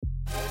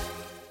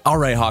All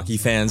right, hockey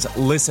fans,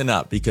 listen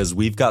up because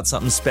we've got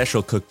something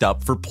special cooked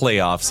up for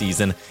playoff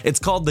season. It's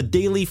called the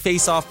Daily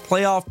Face-Off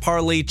Playoff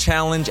Parlay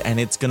Challenge, and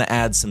it's going to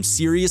add some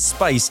serious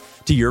spice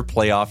to your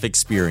playoff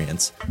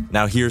experience.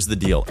 Now, here's the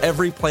deal.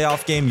 Every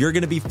playoff game, you're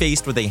going to be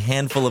faced with a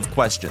handful of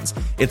questions.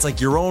 It's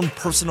like your own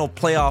personal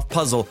playoff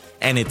puzzle,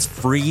 and it's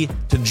free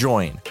to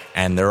join.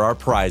 And there are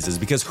prizes,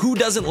 because who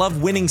doesn't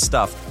love winning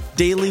stuff?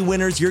 Daily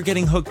winners, you're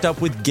getting hooked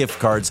up with gift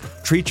cards.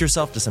 Treat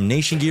yourself to some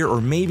Nation gear or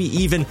maybe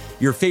even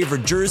your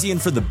favorite jersey.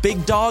 And for the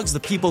big dogs, the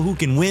people who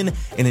can win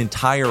an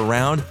entire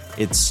round,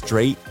 it's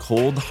straight,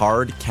 cold,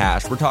 hard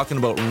cash. We're talking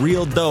about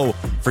real dough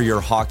for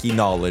your hockey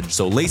knowledge.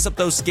 So lace up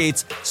those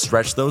skates,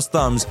 stretch those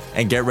thumbs,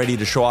 and get ready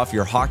to show off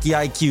your hockey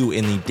IQ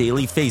in the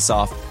Daily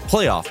Face-Off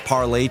Playoff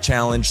Parlay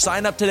Challenge.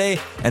 Sign up today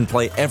and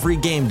play every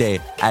game day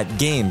at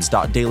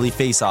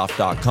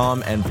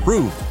games.dailyfaceoff.com and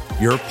prove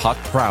your puck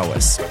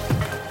prowess.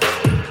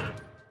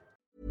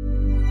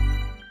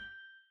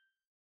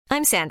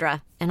 I'm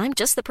Sandra, and I'm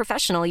just the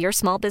professional your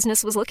small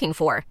business was looking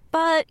for.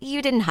 But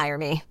you didn't hire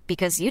me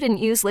because you didn't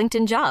use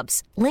LinkedIn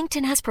Jobs.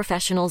 LinkedIn has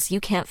professionals you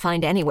can't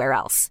find anywhere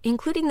else,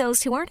 including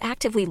those who aren't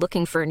actively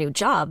looking for a new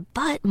job,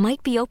 but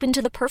might be open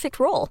to the perfect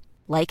role,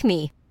 like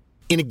me.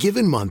 In a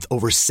given month,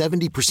 over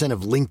 70%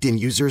 of LinkedIn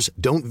users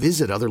don't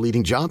visit other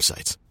leading job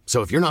sites.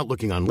 So if you're not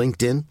looking on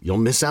LinkedIn, you'll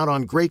miss out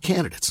on great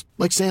candidates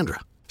like Sandra.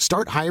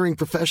 Start hiring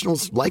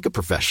professionals like a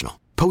professional.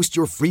 Post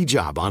your free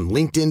job on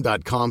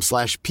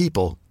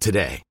linkedin.com/people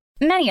today.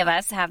 Many of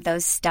us have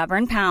those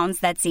stubborn pounds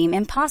that seem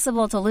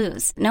impossible to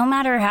lose, no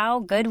matter how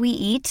good we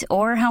eat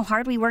or how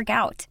hard we work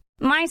out.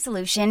 My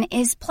solution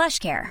is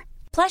PlushCare.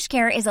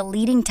 PlushCare is a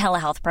leading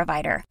telehealth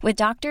provider with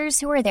doctors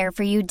who are there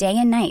for you day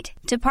and night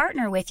to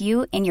partner with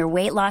you in your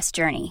weight loss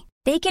journey.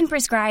 They can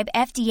prescribe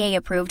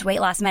FDA-approved weight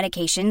loss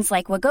medications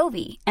like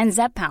Wegovy and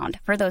Zepbound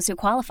for those who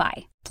qualify.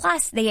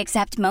 Plus, they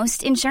accept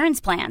most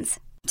insurance plans.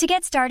 To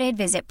get started,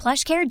 visit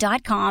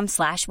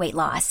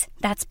plushcare.com/weightloss.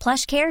 That's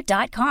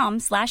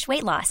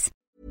plushcare.com/weightloss.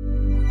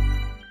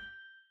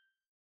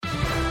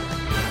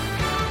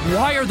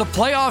 Why are the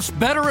playoffs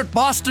better at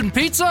Boston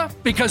Pizza?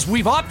 Because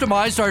we've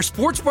optimized our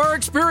sports bar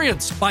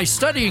experience by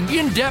studying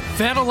in-depth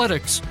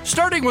analytics.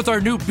 Starting with our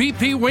new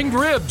BP winged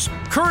ribs,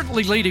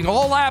 currently leading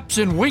all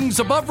apps in wings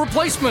above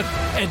replacement,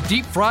 and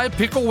deep-fried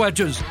pickle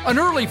wedges, an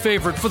early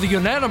favorite for the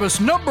unanimous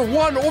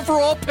 #1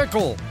 overall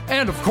pickle.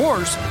 And of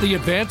course, the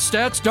advanced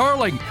stats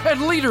darling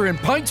and leader in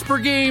pints per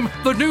game,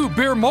 the new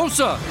Beer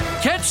Mosa.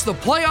 Catch the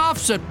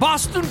playoffs at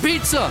Boston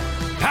Pizza,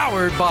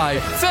 powered by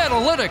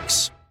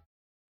Fanalytics.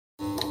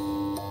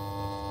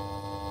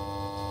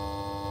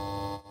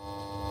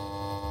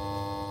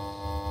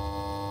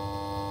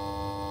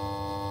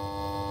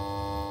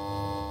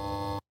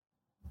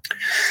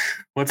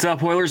 What's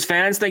up, Oilers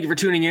fans? Thank you for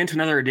tuning in to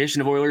another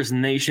edition of Oilers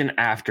Nation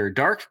After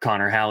Dark.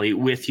 Connor Halley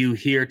with you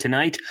here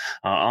tonight.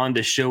 On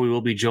the show, we will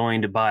be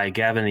joined by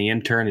Gavin, the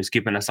intern, who's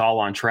keeping us all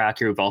on track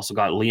here. We've also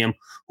got Liam,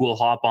 who will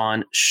hop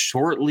on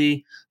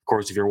shortly. Of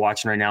course, if you're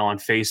watching right now on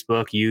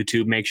Facebook,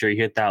 YouTube, make sure you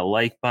hit that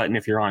like button.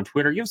 If you're on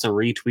Twitter, give us a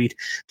retweet,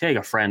 tag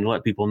a friend,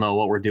 let people know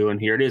what we're doing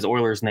here. It is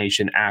Oilers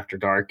Nation After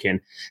Dark,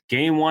 and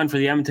Game 1 for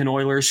the Edmonton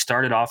Oilers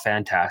started off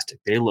fantastic.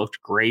 They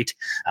looked great,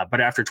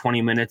 but after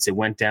 20 minutes, it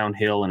went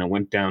downhill, and it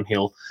went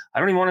downhill. I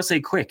don't even want to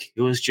say quick.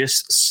 It was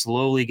just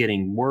slowly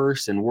getting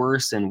worse and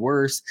worse and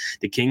worse.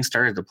 The Kings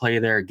started to play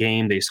their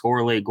game. They score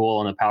a late goal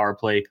on the power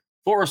play,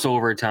 force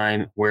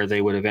overtime, where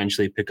they would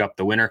eventually pick up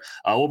the winner.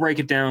 We'll break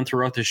it down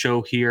throughout the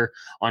show here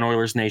on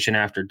Oilers Nation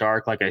After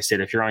Dark. Like I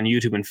said, if you're on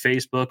YouTube and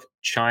Facebook,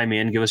 chime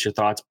in, give us your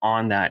thoughts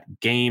on that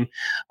game.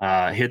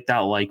 Hit that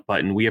like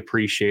button. We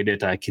appreciate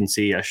it. I can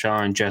see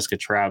Sean, Jessica,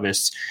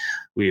 Travis.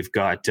 We've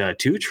got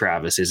 2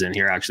 Travises in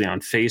here actually on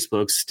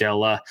Facebook.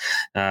 Stella,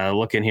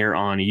 looking here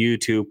on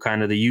YouTube,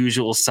 kind of the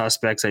usual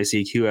suspects. I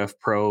see QF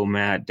Pro,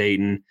 Matt,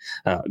 Dayton,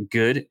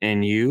 Good,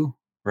 and you.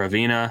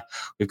 Ravina.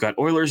 We've got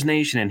Oilers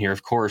Nation in here.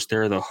 Of course,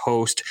 they're the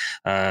host.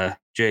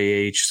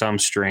 JH, some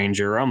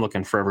stranger. I'm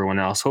looking for everyone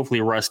else. Hopefully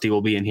Rusty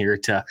will be in here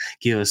to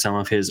give us some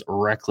of his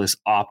reckless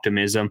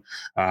optimism.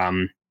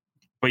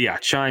 But yeah,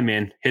 chime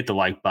in, hit the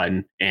like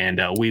button,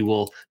 and we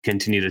will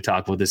continue to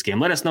talk about this game.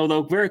 Let us know,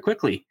 though, very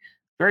quickly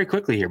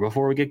here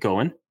before we get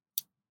going.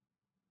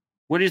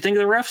 What do you think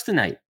of the refs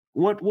tonight?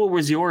 What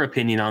was your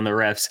opinion on the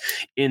refs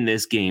in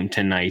this game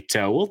tonight?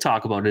 We'll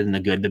talk about it in the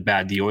good, the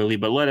bad, the oily,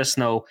 but let us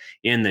know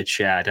in the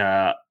chat.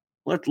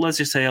 Let's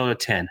just say out of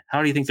 10.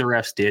 How do you think the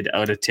refs did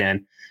out of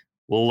 10?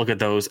 We'll look at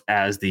those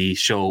as the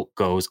show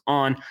goes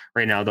on.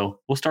 Right now,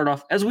 though, we'll start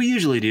off, as we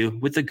usually do,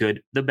 with the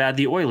good, the bad,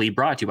 the oily,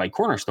 brought to you by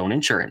Cornerstone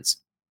Insurance.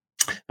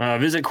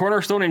 Visit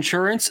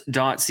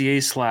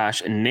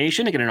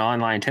cornerstoneinsurance.ca/nation to get an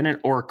online tenant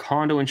or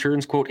condo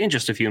insurance quote in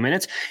just a few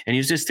minutes, and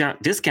use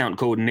discount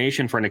code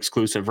NATION for an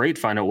exclusive rate.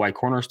 Find out why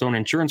Cornerstone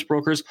Insurance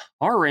Brokers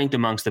are ranked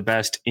amongst the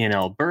best in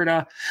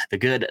Alberta. The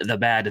good, the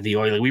bad, the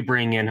oily. We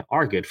bring in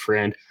our good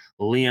friend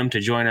Liam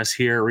to join us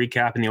here,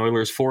 recapping the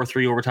Oilers'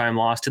 4-3 overtime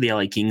loss to the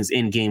LA Kings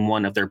in Game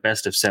 1 of their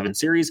best-of-7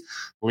 series.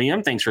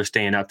 Liam, thanks for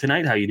staying up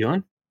tonight. How you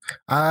doing?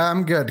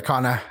 I'm good,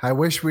 Connor. I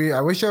wish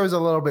I was a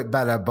little bit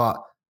better, but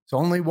It's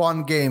only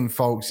one game,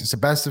 folks. It's a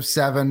best of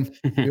 7.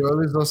 The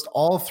Oilers lost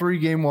all 3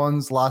 game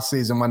ones last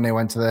season when they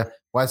went to the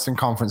Western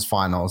Conference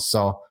Finals.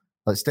 So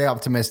let's stay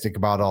optimistic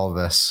about all of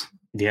this.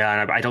 Yeah,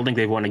 and I don't think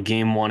they've won a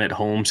game 1 at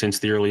home since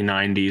the early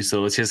 90s.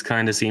 So it just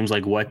kind of seems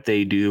like what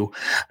they do.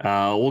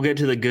 We'll get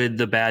to the good,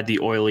 the bad, the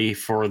oily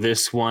for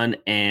this one.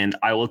 And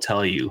I will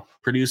tell you,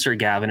 producer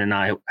Gavin and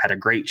I had a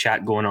great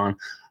chat going on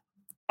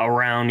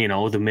around,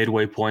 the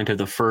midway point of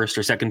the first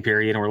or second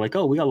period. And we're like,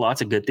 oh, we got lots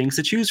of good things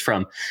to choose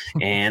from.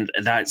 And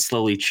that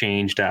slowly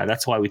changed.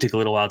 That's why we took a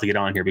little while to get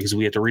on here, because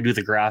we had to redo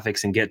the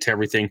graphics and get to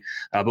everything.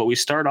 But we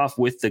start off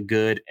with the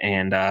good.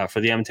 And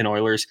for the Edmonton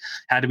Oilers,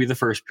 had to be the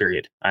first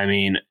period. I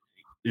mean,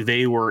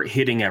 they were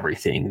hitting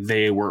everything.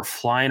 They were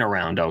flying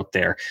around out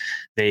there.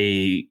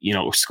 They,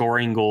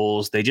 scoring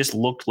goals. They just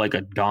looked like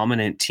a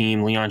dominant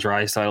team. Leon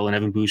Draisaitl and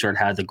Evan Bouchard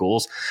had the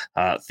goals.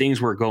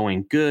 Things were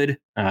going good.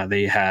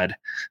 They had,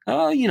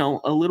 a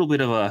little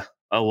bit of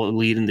a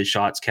lead in the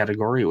shots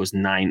category. It was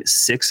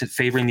 9-6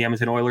 favoring the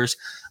Edmonton Oilers.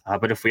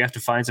 But if we have to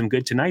find some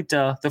good tonight,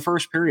 the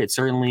first period,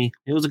 certainly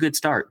it was a good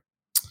start.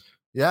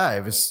 Yeah,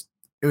 it was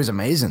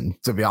amazing,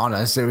 to be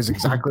honest. It was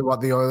exactly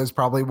what the Oilers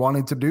probably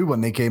wanted to do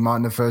when they came out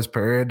in the first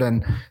period,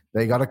 and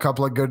they got a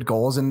couple of good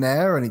goals in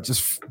there, and it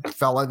just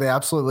felt like they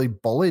absolutely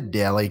bullied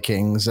the LA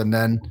Kings, and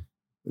then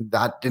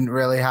that didn't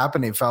really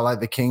happen. It felt like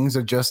the Kings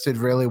adjusted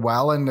really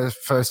well in the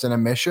first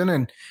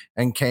intermission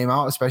and came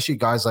out, especially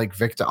guys like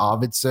Victor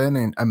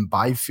Arvidsson and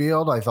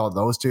Byfield. I thought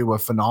those two were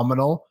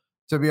phenomenal,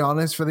 to be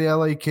honest, for the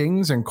LA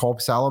Kings, and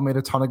Korpisalo made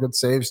a ton of good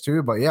saves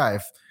too. But yeah,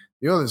 if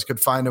the Oilers could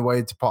find a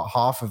way to put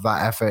half of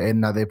that effort in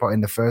that they put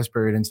in the first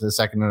period into the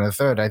second and the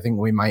third, I think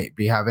we might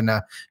be having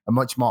a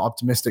much more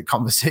optimistic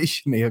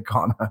conversation here,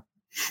 Connor.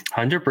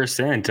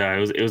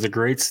 100%. It was a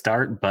great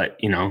start, but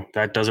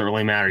that doesn't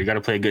really matter. You got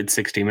to play a good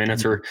 60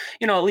 minutes or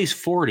at least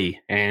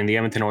 40. And the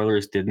Edmonton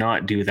Oilers did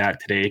not do that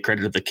today.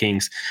 Credit to the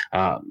Kings.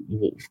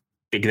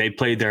 They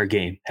played their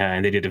game,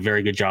 and they did a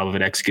very good job of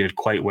it, executed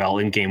quite well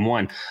in game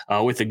 1.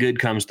 With the good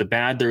comes the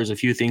bad. There's a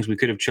few things we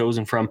could have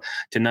chosen from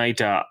tonight.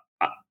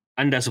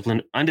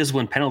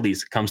 Undisciplined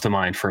penalties comes to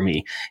mind for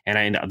me.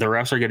 And the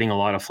refs are getting a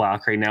lot of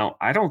flack right now.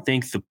 I don't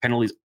think the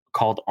penalties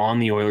called on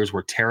the Oilers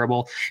were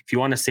terrible. If you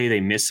want to say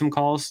they missed some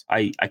calls,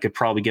 I could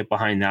probably get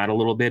behind that a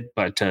little bit.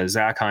 But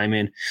Zach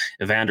Hyman,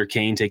 Evander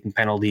Kane taking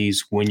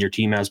penalties when your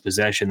team has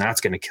possession, that's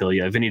going to kill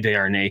you. Vinny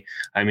Desharnais,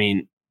 I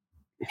mean,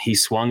 he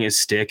swung his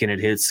stick and it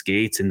hit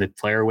skates and the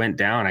player went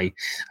down. I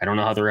don't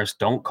know how the refs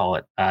don't call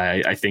it.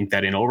 I think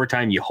that in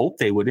overtime, you hope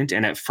they wouldn't.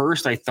 And at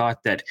first I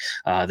thought that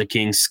the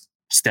Kings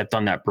stepped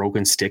on that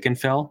broken stick and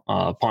fell.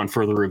 Upon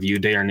further review,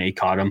 Desharnais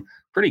caught him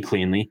pretty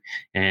cleanly,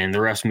 and the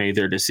refs made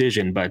their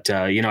decision. But,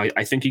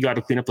 I think you got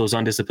to clean up those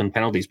undisciplined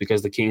penalties,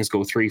 because the Kings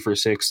go 2 for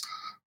 6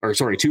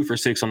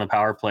 on the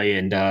power play,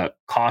 and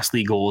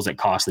costly goals at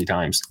costly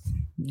times.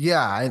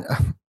 Yeah,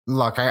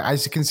 I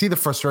can see the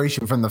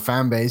frustration from the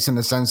fan base in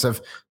the sense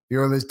of the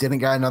Oilers didn't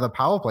get another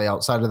power play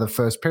outside of the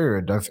first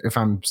period, if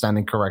I'm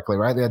standing correctly,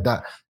 right? They had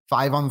that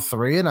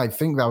 5-on-3, and I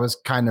think that was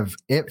kind of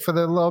it for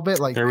the little bit.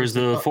 Like there was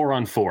the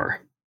 4-on-4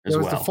 as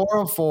well. There was the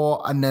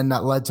 4-on-4, and then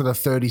that led to the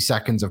 30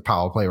 seconds of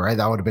power play, right?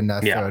 That would have been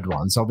their third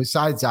one. So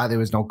besides that, there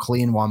was no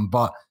clean one.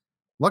 But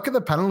look at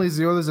the penalties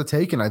the Oilers are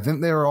taking. I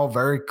think they were all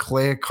very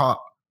clear-cut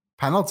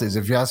penalties.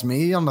 If you ask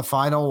me, on the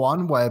final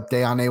one where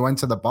Desharnais went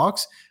to the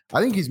box,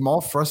 I think he's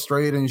more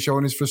frustrated and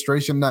showing his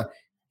frustration that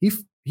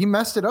he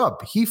messed it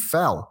up. He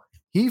fell,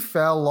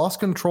 lost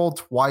control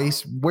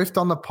twice, whiffed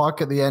on the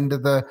puck at the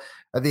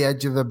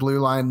edge of the blue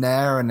line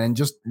there, and then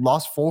just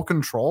lost full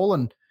control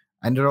and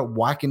ended up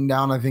whacking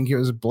down, I think it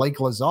was Blake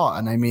Lizotte.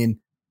 And I mean,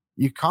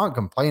 you can't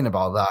complain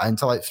about that. And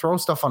to throw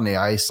stuff on the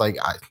ice,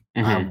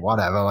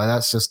 whatever,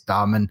 that's just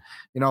dumb. And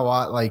you know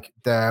what?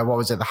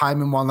 The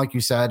Hyman one, like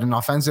you said, an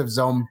offensive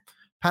zone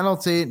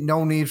penalty,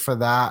 no need for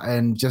that.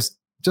 And just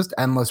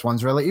endless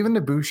ones, really. Even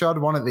the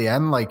Bouchard one at the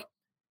end,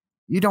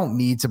 you don't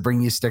need to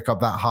bring your stick up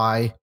that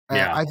high.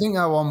 Yeah. I think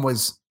that one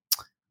was,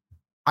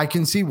 I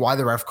can see why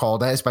the ref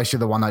called it, especially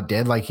the one I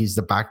did. He's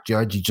the back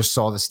judge. He just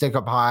saw the stick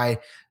up high.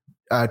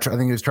 I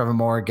think it was Trevor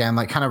Moore again,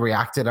 kind of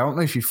reacted. I don't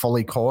know if you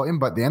fully caught him,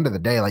 but at the end of the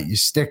day, your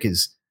stick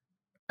is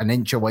an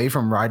inch away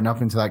from riding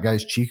up into that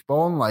guy's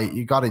cheekbone.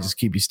 You got to just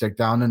keep your stick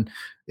down. And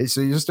it's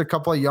just a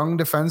couple of young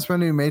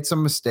defensemen who made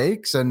some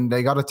mistakes, and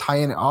they got to tie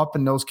it up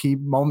in those key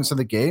moments of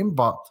the game.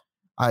 But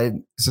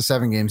it's a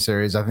 7-game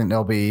series. I think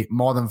they'll be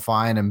more than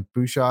fine. And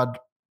Bouchard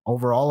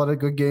overall had a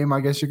good game,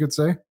 I guess you could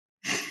say.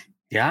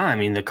 Yeah, I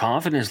mean, the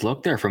confidence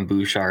looked there from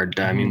Bouchard.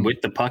 I mean,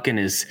 with the puck in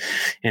his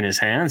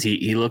hands,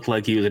 he looked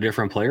like he was a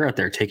different player out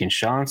there taking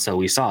shots. So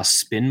we saw a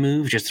spin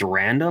move, just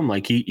random.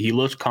 He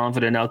looked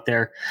confident out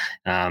there.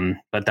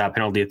 But that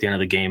penalty at the end of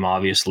the game,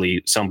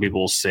 obviously, some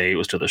people say it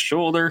was to the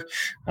shoulder.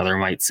 Other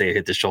might say it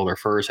hit the shoulder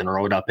first and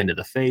rode up into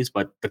the face.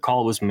 But the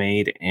call was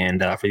made,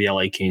 and for the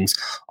LA Kings,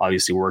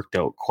 obviously worked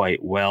out quite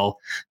well.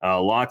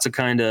 Lots of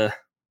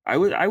I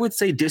would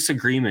say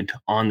disagreement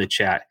on the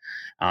chat,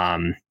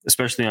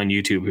 especially on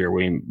YouTube here.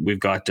 We've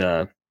got,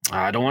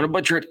 I don't want to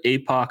butcher it,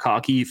 APOC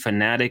Hockey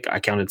Fanatic.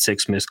 I counted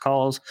 6 missed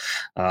calls.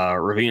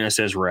 Ravina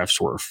says refs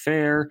were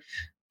fair.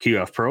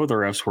 QF Pro, the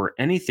refs were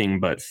anything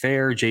but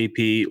fair.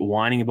 JP,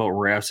 whining about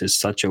refs is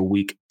such a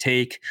weak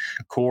take.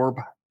 Corb,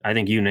 I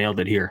think you nailed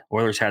it here.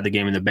 Oilers had the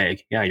game in the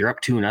bag. Yeah, you're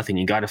up 2-0.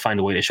 You got to find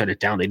a way to shut it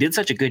down. They did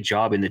such a good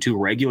job in the 2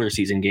 regular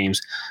season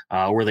games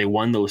where they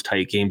won those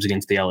tight games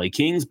against the LA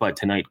Kings, but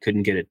tonight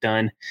couldn't get it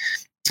done.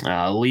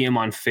 Liam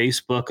on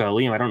Facebook.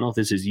 Liam, I don't know if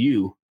this is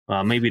you.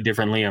 Maybe a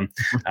different Liam.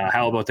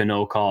 How about the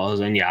no calls?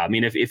 And yeah, I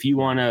mean, if you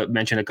want to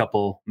mention a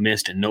couple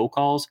missed no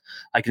calls,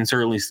 I can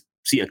certainly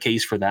see a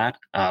case for that.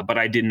 But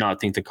I did not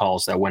think the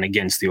calls that went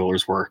against the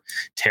Oilers were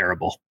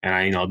terrible. And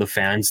I know the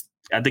fans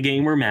at the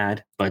game were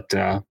mad, but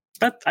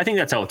I think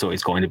that's how it's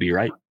always going to be,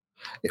 right?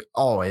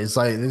 Always.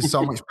 Like, there's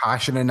so much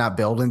passion in that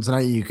building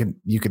tonight. You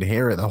could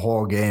hear it the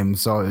whole game.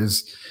 So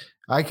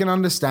I can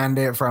understand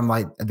it from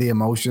like the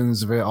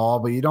emotions of it all,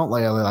 but you don't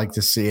really like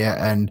to see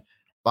it.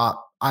 But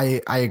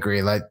I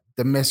agree. Like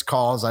the missed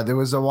calls, like there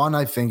was the one,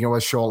 I think it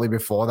was shortly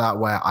before that,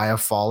 where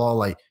Iafallo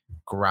like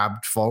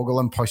grabbed Fogle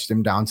and pushed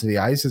him down to the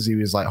ice as he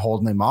was like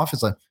holding him off.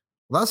 It's like,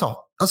 well,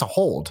 that's a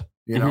hold,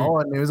 you know?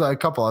 And there was like a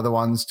couple other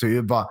ones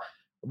too, but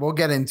we'll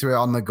get into it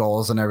on the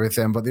goals and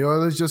everything. But the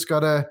Oilers just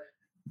gotta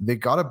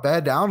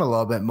bear down a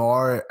little bit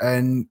more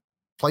and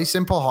play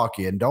simple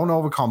hockey and don't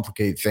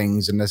overcomplicate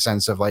things in the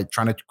sense of like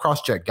trying to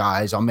cross-check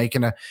guys or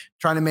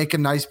trying to make a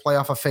nice play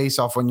off a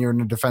face-off when you're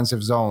in a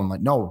defensive zone.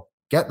 Like, no,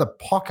 get the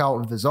puck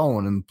out of the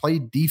zone and play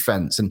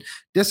defense and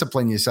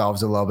discipline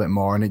yourselves a little bit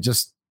more. And it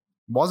just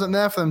wasn't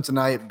there for them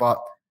tonight. But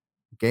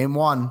game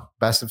 1,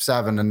 best of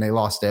 7, and they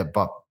lost it.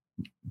 But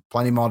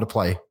plenty more to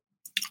play.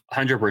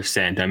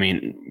 100%. I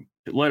mean,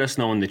 let us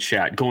know in the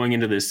chat going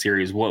into this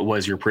series, what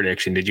was your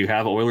prediction? Did you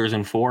have Oilers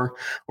in 4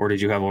 or did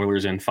you have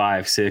Oilers in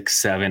 5, 6,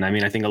 7? I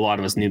mean, I think a lot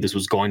of us knew this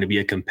was going to be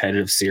a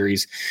competitive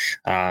series.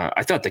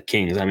 I thought the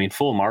Kings, I mean,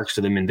 full marks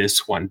to them in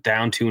this one,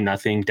 down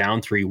 2-0,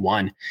 down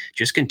 3-1,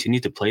 just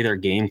continue to play their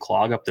game,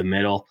 clog up the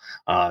middle,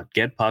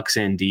 get pucks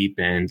in deep.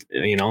 And,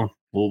 you know,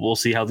 we'll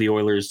see how the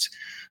Oilers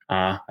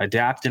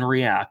adapt and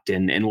react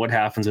and what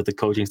happens with the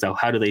coaching style.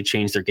 How do they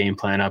change their game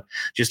plan up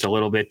just a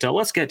little bit?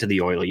 Let's get to the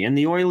Oily. And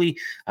the Oily,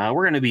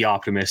 we're going to be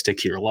optimistic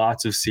here.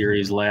 Lots of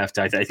series left.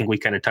 I think we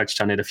kind of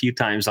touched on it a few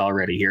times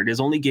already here. It is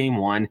only game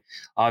 1.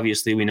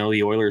 Obviously, we know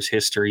the Oilers'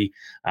 history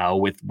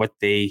with what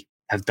they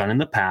have done in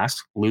the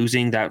past,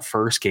 losing that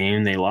first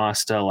game. They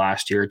lost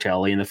last year to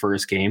LA in the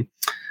first game.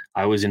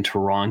 I was in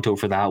Toronto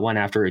for that one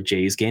after a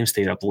Jays game,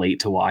 stayed up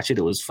late to watch it.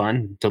 It was fun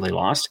until they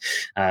lost.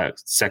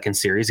 Second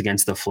series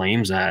against the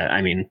Flames.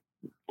 I mean,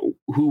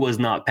 who was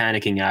not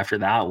panicking after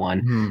that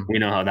one? We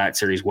know how that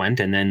series went.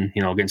 And then,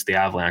 you know, against the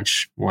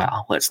Avalanche,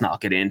 well, let's not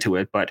get into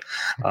it. But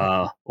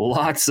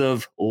lots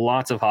of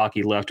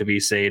hockey left to be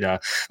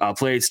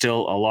played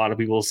still. A lot of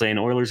people saying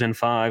Oilers in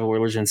 5,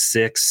 Oilers in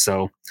 6.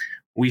 So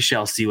we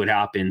shall see what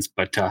happens.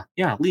 But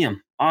yeah, Liam,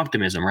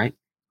 optimism, right?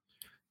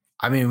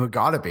 I mean, we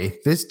gotta be.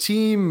 This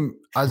team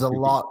has a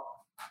lot.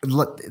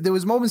 There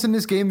was moments in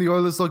this game the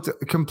Oilers looked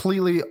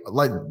completely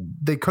like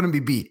they couldn't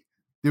be beat.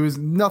 There was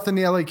nothing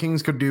the LA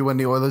Kings could do when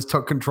the Oilers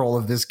took control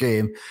of this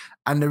game.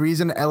 And the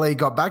reason LA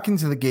got back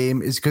into the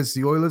game is because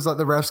the Oilers let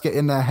the refs get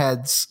in their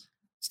heads,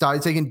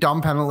 started taking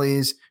dumb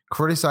penalties,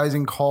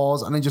 criticizing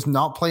calls, and then just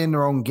not playing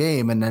their own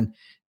game. And then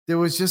there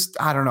was just,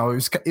 I don't know,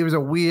 it was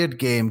a weird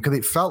game because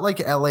it felt like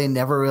LA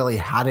never really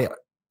had it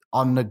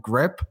on the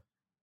grip,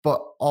 but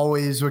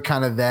always were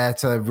kind of there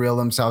to reel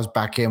themselves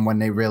back in when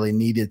they really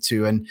needed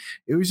to. And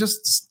it was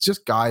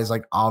just guys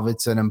like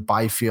Arvidsson and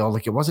Byfield.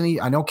 Like, it wasn't,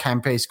 I know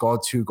Kempe scored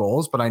 2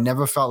 goals, but I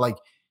never felt like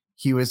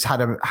he had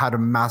a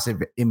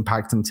massive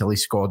impact until he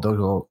scored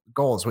those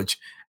goals, which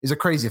is a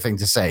crazy thing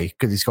to say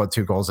because he scored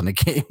 2 goals in a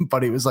game.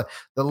 But it was like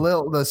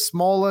the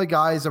smaller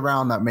guys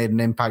around that made an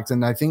impact.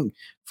 And I think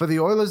for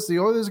the Oilers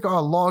got a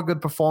lot of good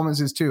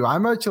performances too.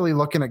 I'm actually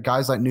looking at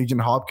guys like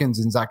Nugent Hopkins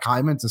and Zach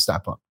Hyman to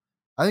step up.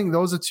 I think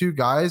those are 2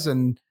 guys.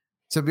 And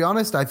to be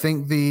honest, I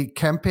think the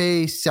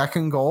Kempe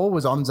second goal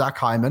was on Zach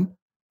Hyman.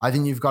 I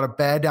think you've got to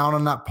bear down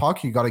on that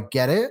puck. You got to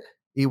get it.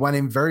 He went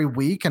in very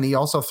weak, and he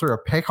also threw a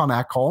pick on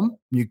Ekholm.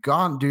 You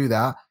can't do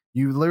that.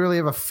 You literally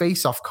have a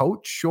face-off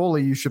coach.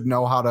 Surely you should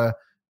know how to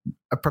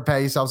prepare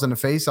yourselves in the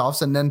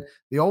face-offs. And then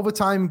the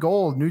overtime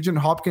goal, Nugent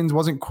Hopkins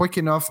wasn't quick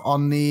enough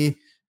on the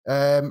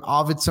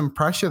Arvidsson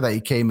pressure that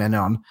he came in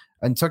on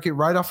and took it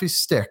right off his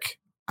stick.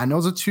 And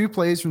those are 2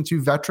 plays from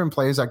 2 veteran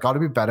players that got to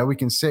be better. We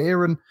can sit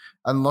here and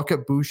look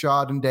at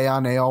Bouchard and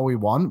Desharnais all we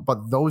want,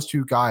 but those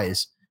 2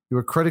 guys who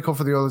were critical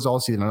for the Oilers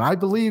all season, and I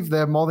believe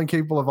they're more than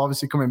capable of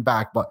obviously coming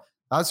back, but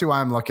that's who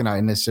I'm looking at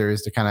in this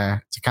series to kind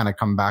of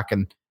come back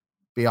and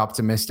be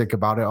optimistic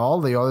about it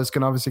all. The Oilers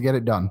can obviously get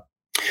it done.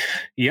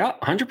 Yeah,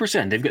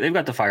 100%. They've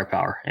got the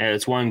firepower.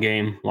 It's 1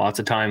 game, lots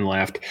of time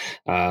left.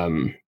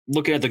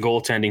 Looking at the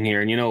goaltending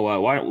here, and you know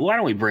what? Why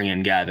don't we bring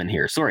in Gavin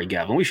here? Sorry,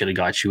 Gavin, we should have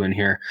got you in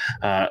here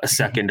a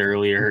second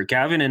earlier.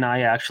 Gavin and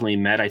I actually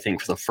met, I think,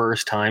 for the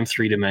first time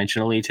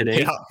 3-dimensionally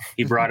today. Yeah.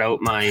 He brought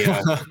out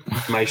my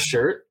my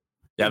shirt.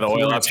 Yeah, the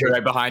Oilers shirt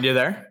right behind you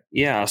there.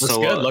 Yeah,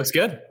 looks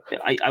good.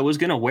 I was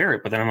gonna wear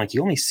it, but then I'm like,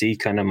 you only see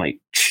kind of my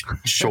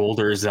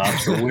shoulders up,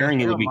 so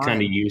wearing it would be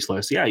kind of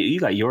useless. Yeah, you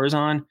got yours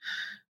on.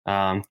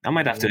 I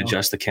might have to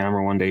adjust the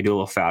camera one day, do a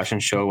little fashion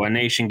show. A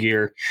Nation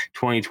Gear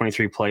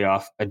 2023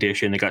 playoff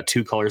edition. They got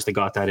 2 colors. They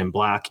got that in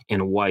black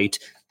and white.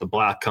 The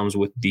black comes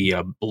with the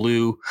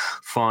blue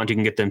font. You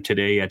can get them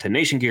today at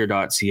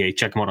nationgear.ca.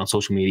 Check them out on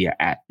social media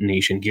at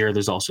Nation Gear.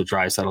 There's also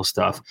dry settle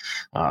stuff.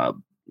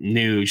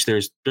 Nuge.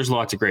 There's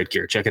lots of great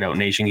gear. Check it out,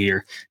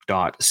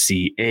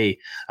 nationgear.ca.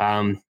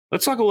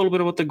 Let's talk a little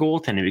bit about the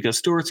goaltending, because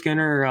Stuart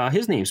Skinner,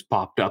 his name's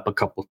popped up a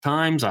couple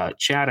times.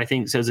 Chad, I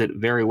think, says it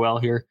very well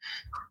here.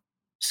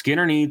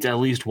 Skinner needs at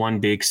least one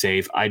big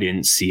save. I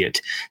didn't see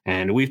it.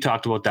 And we've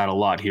talked about that a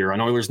lot here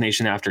on Oilers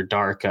Nation After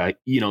Dark.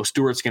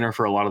 Stuart Skinner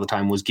for a lot of the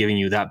time was giving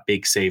you that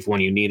big save when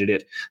you needed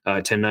it.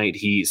 Tonight,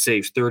 he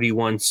saves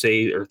 31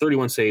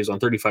 saves on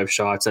 35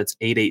 shots. That's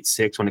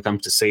 .886 when it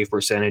comes to save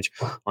percentage.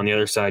 On the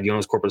other side,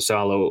 Jonas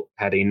Korpisalo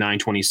had a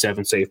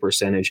 .927 save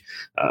percentage.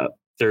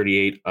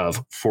 38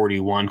 of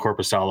 41.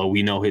 Korpisalo,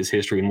 we know his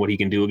history and what he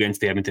can do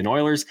against the Edmonton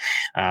Oilers.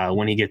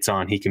 When he gets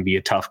on, he can be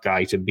a tough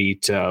guy to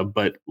beat.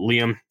 But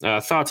Liam,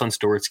 thoughts on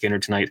Stuart Skinner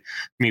tonight?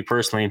 Me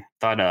personally,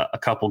 thought a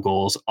couple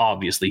goals,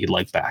 obviously, he'd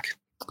like back.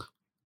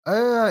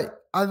 I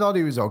thought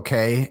he was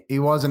okay. He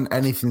wasn't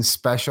anything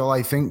special.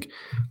 I think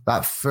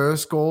that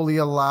first goal he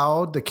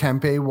allowed, the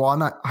Kempe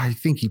one, I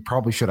think he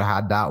probably should have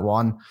had that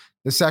one.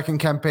 The second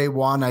Kempe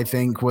one, I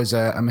think, was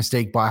a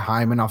mistake by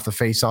Hyman off the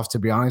faceoff, to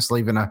be honest.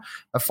 Leaving a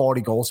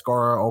 40-goal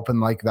scorer open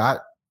like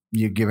that,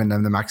 you're giving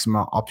them the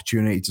maximum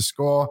opportunity to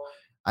score.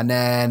 And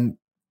then,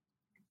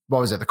 what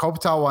was it? The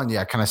Kopitar one?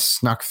 Yeah, kind of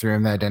snuck through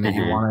him there, didn't it?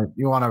 You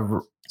want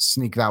to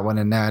sneak that one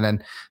in there. And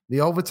then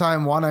the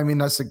overtime one, I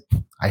mean,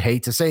 I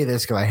hate to say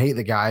this because I hate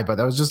the guy, but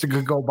that was just a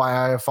good goal by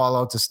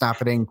Iafallo to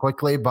snap it in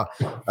quickly. But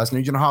that's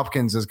Nugent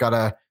Hopkins has got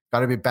to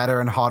be better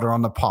and harder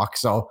on the puck.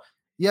 So,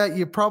 yeah,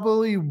 you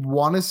probably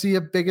want to see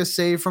a bigger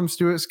save from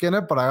Stuart Skinner,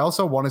 but I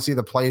also want to see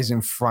the players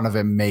in front of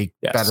him make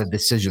better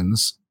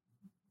decisions.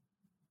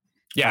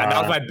 Yeah, and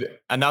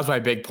that was my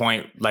big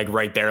point, like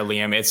right there,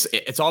 Liam.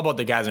 It's all about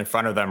the guys in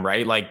front of them,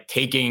 right? Like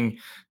taking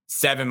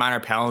 7 minor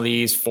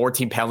penalties,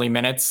 14 penalty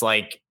minutes,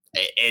 like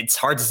it's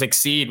hard to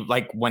succeed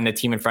like when the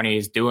team in front of you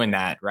is doing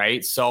that,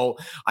 right? So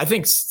I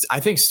think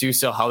Stu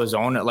still held his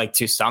own, like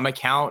to some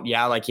account.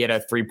 Yeah, like he had a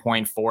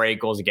 3.48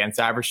 goals against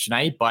average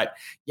tonight, but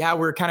yeah,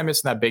 we're kind of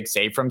missing that big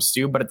save from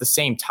Stu. But at the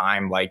same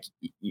time, like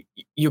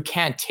you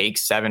can't take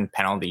 7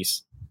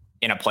 penalties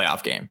in a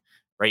playoff game,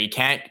 right? You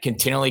can't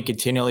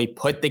continually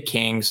put the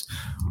Kings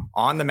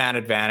on the man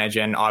advantage,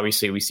 and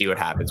obviously we see what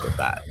happens with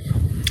that.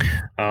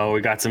 Oh,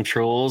 we got some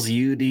trolls.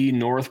 UD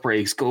North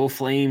breaks. Go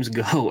Flames.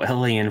 Go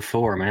LA in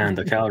 4, man.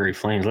 The Calgary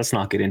Flames. Let's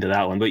not get into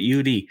that one. But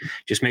UD,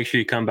 just make sure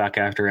you come back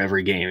after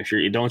every game. If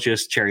you don't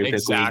just cherry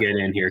pick when you get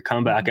in here.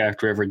 Come back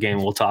after every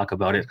game. We'll talk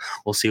about it.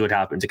 We'll see what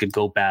happens. It could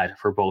go bad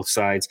for both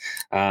sides.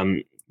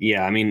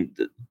 Yeah, I mean,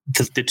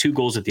 the 2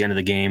 goals at the end of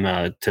the game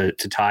to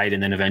tie it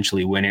and then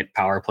eventually win it,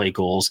 power play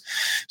goals.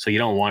 So you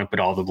don't want to put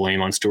all the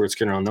blame on Stuart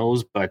Skinner on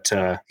those. But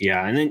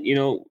yeah, and then,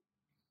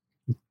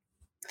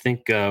 I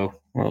think,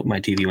 well, my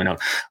TV went out.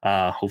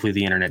 Hopefully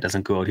the internet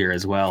doesn't go out here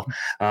as well.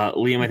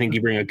 Liam, I think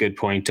you bring a good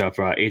point up.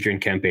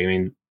 Adrian Kempe, I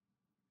mean,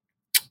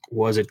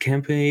 was it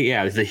Kempe?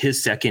 Yeah,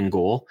 his second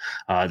goal.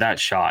 That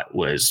shot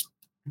was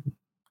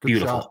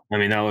beautiful. Shot. I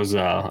mean, that was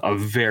a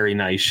very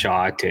nice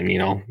shot.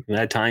 And,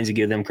 at times you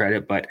give them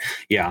credit. But,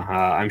 yeah,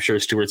 I'm sure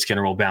Stuart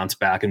Skinner will bounce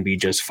back and be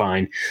just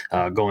fine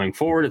going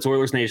forward. It's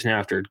Oilers Nation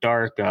After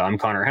Dark. I'm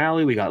Connor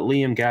Halley. We got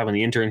Liam, Gavin,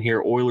 the intern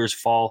here. Oilers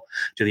fall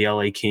to the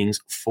LA Kings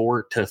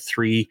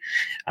 4-3.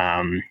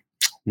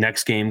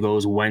 Next game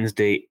goes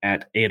Wednesday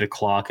at 8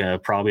 o'clock,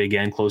 probably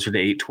again closer to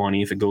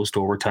 8:20. If it goes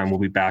to overtime, we'll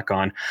be back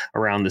on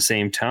around the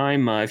same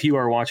time. If you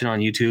are watching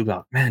on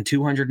YouTube,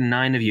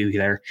 209 of you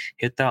there,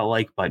 hit that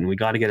like button. We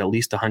got to get at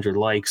least 100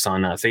 likes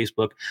on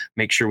Facebook.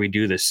 Make sure we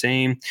do the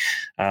same.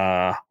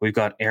 We've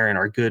got Aaron,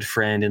 our good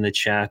friend, in the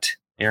chat.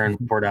 Aaron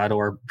Bordato,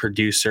 our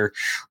producer.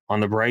 On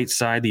the bright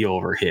side, the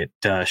overhit.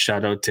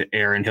 Shout out to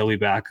Aaron. He'll be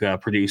back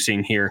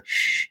producing here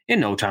in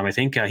no time, I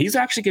think. He's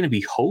actually going to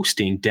be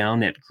hosting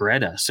down at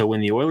Greta. So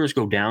when the Oilers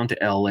go down to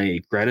LA,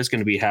 Greta's going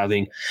to be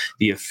having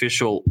the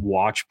official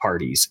watch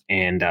parties.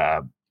 And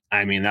I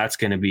mean, that's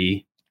going to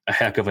be a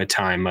heck of a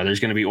time. There's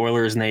going to be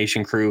Oilers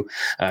Nation crew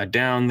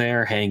down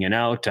there hanging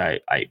out.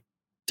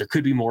 There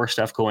could be more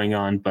stuff going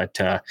on, but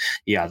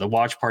yeah, the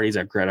watch parties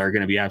at Greta are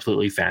going to be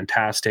absolutely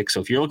fantastic. So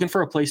if you're looking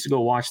for a place to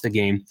go watch the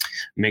game,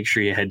 make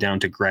sure you head down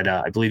to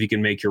Greta. I believe you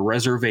can make your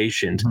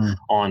reservations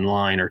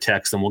online or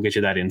text them. We'll get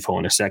you that info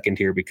in a second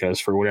here because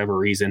for whatever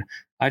reason,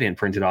 I didn't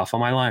print it off on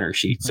my liner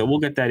sheet. So we'll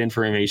get that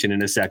information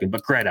in a second.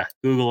 But Greta,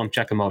 Google them,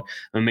 check them out,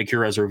 and make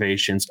your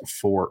reservations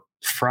for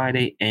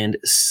Friday and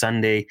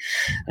Sunday.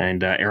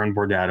 And Aaron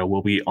Bordato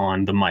will be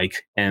on the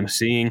mic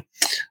emceeing.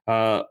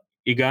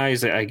 You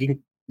guys, I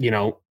can...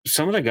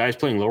 some of the guys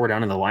playing lower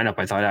down in the lineup,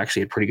 I thought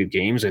actually had pretty good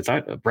games. I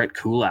thought Brett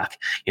Kulak,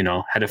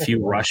 had a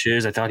few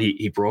rushes. I thought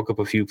he broke up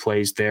a few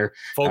plays there.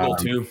 Fogle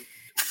too.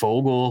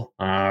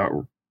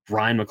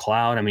 Ryan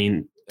McLeod. I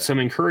mean, some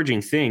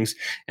encouraging things.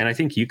 And I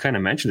think you kind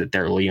of mentioned it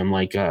there, Liam,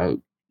 like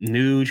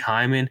Nuge,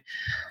 Hyman.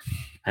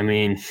 I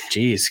mean,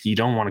 geez, you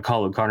don't want to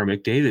call it Connor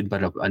McDavid,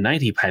 but a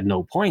night he had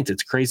no points.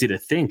 It's crazy to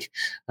think.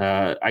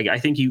 I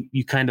think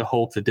you kind of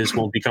hope that this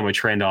won't become a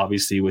trend,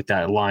 obviously, with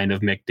that line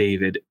of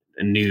McDavid,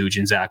 Nuge,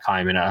 and Zach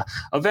Hyman.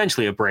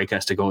 Eventually a break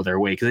has to go their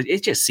way, because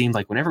it just seemed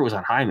like whenever it was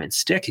on Hyman's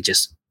stick,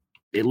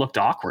 it looked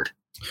awkward.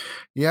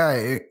 Yeah,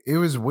 it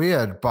was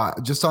weird,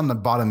 but just on the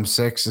bottom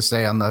six, to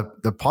stay on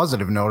the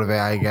positive note of it,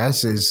 I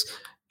guess, is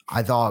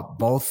I thought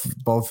both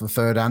the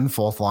third and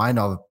fourth line,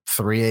 or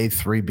 3A,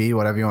 3B,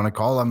 whatever you want to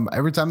call them,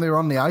 every time they were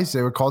on the ice,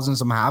 they were causing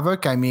some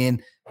havoc. I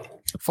mean,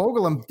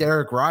 Foegele and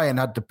Derek Ryan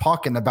had the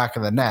puck in the back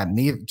of the net.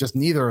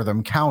 Neither of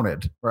them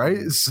counted,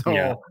 right? So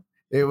yeah.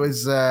 It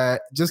was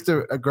just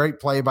a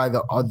great play by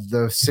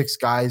the six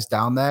guys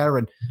down there.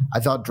 And I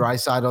thought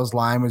Draisaitl's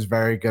line was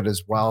very good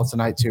as well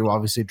tonight too.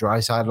 Obviously,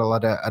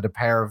 Draisaitl had a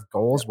pair of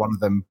goals. One of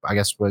them, I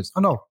guess,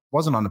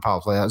 wasn't on the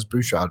power play. That was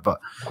Bouchard. But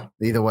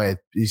either way,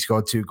 he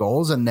scored 2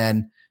 goals. And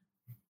then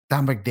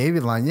that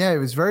McDavid line, it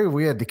was very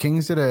weird. The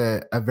Kings did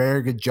a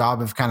very good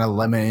job of kind of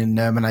limiting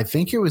them. And I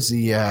think it was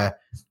the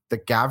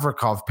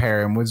Gavrikov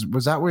pairing.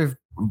 Was that with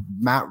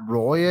Matt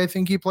Roy, I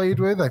think he played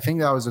with? I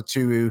think that was a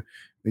 2 who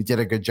we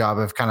did a good job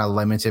of kind of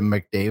limiting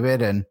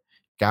McDavid, and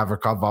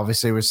Gavrikov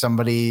obviously was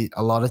somebody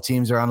a lot of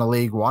teams around the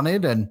league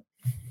wanted, and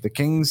the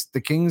Kings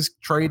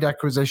trade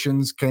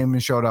acquisitions came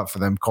and showed up for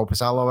them.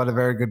 Korpisalo had a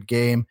very good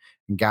game,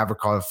 and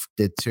Gavrikov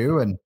did too.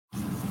 And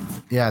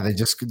yeah,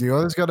 the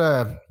others got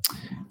to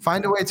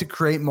find a way to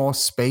create more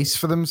space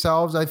for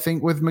themselves, I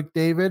think, with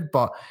McDavid.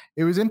 But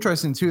it was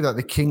interesting too that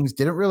the Kings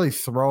didn't really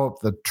throw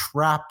up the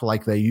trap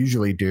like they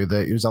usually do.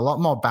 It was a lot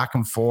more back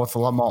and forth, a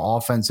lot more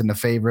offense in the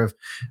favor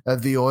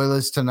of the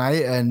Oilers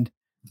tonight. And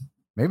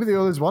maybe the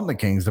Oilers want the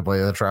Kings to play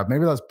the trap.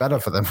 Maybe that's better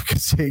for them,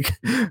 because they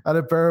had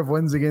a pair of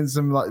wins against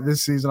them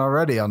this season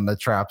already on the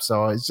trap.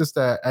 So it's just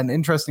an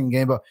interesting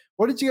game. But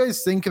what did you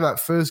guys think of that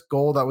first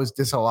goal that was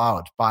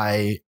disallowed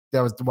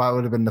that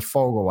would have been the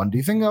Foegele one? Do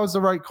you think that was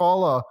the right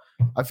call? Or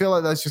I feel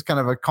like that's just kind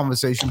of a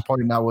conversation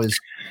point that was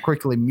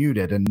quickly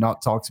muted and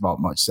not talked about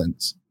much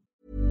since.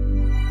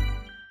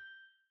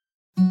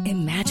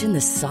 Imagine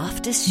the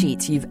softest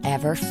sheets you've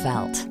ever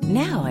felt.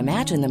 Now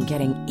imagine them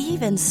getting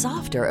even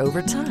softer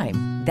over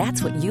time.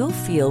 That's what you'll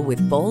feel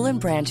with Boll &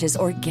 Branch's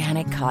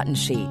organic cotton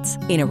sheets.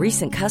 In a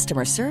recent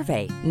customer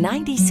survey,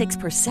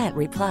 96%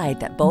 replied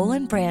that Boll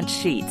 & Branch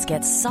sheets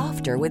get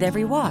softer with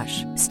every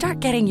wash. Start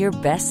getting your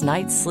best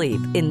night's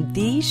sleep in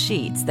these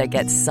sheets that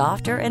get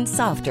softer and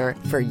softer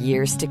for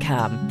years to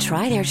come.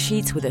 Try their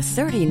sheets with a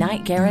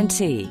 30-night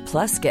guarantee.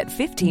 Plus, get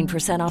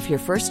 15% off your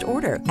first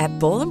order at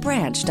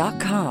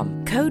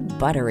bollandbranch.com. Code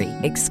BUTTERY.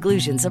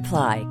 Exclusions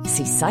apply.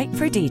 See site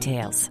for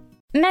details.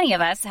 Many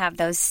of us have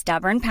those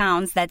stubborn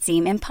pounds that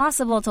seem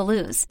impossible to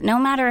lose, no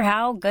matter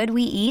how good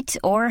we eat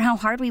or how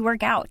hard we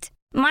work out.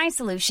 My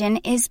solution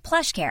is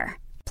PlushCare.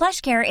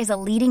 PlushCare is a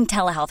leading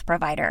telehealth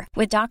provider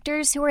with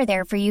doctors who are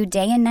there for you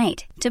day and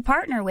night to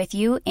partner with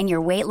you in your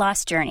weight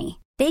loss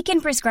journey. They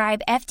can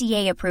prescribe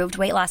FDA-approved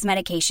weight loss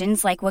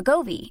medications like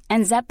Wegovy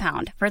and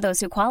Zepbound for those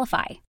who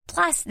qualify.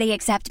 Plus, they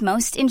accept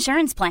most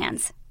insurance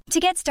plans. To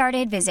get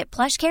started, visit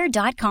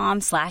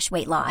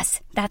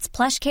plushcare.com/weightloss. That's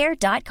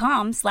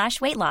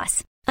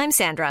plushcare.com/weightloss. I'm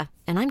Sandra,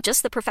 and I'm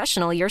just the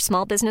professional your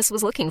small business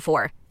was looking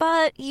for.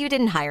 But you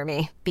didn't hire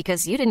me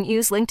because you didn't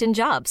use LinkedIn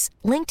Jobs.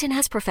 LinkedIn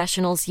has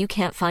professionals you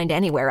can't find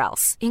anywhere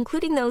else,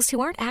 including those who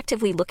aren't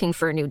actively looking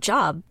for a new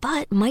job,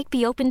 but might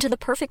be open to the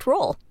perfect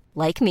role,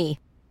 like me.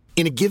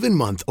 In a given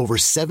month, over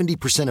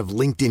 70% of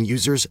LinkedIn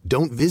users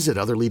don't visit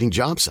other leading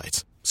job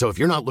sites. So if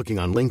you're not looking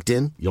on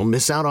LinkedIn, you'll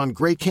miss out on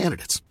great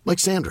candidates like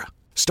Sandra.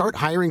 Start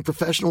hiring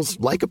professionals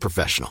like a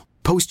professional.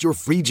 Post your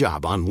free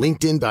job on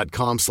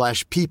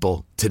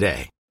linkedin.com/people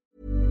today.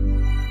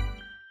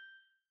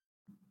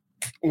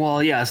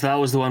 Well, yeah, so that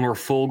was the one where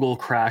Foegele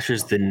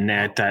crashes the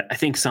net. I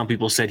think some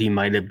people said he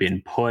might have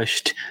been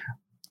pushed.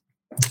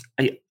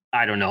 I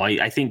don't know.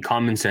 I think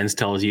common sense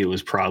tells you it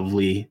was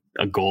probably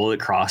a goal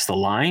that crossed the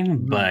line.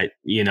 Mm-hmm. But,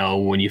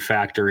 when you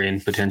factor in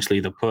potentially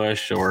the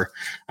push or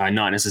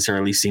not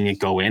necessarily seeing it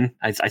go in,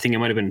 I think it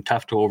might have been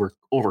tough to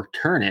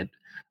overturn it.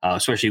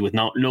 Especially with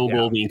no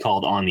goal being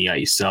called on the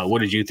ice.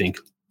 What did you think?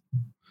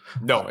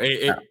 No,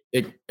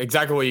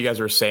 exactly what you guys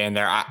were saying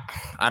there.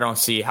 I don't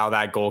see how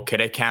that goal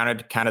could have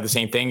counted. Kind of the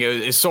same thing.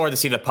 It's sort of to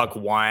see the puck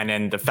won,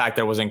 and the fact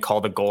that it wasn't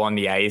called a goal on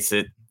the ice,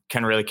 it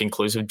kind of really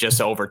conclusive just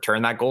to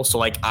overturn that goal.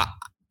 So it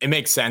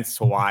makes sense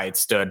to why it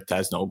stood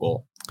as no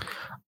goal.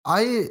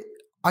 I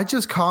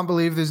just can't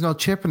believe there's no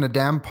chip in the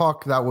damn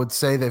puck that would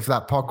say that if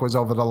that puck was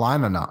over the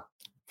line or not.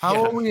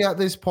 How are we at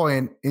this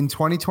point in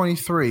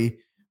 2023?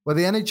 Well,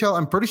 the NHL,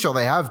 I'm pretty sure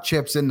they have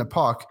chips in the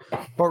puck,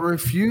 but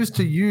refuse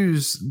to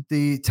use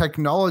the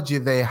technology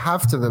they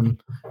have to them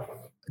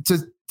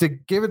to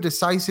give a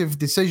decisive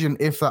decision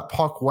if that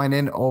puck went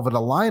in over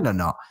the line or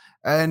not.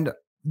 And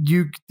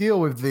you deal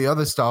with the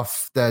other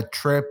stuff, the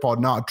trip or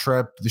not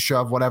trip, the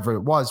shove, whatever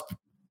it was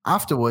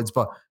afterwards.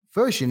 But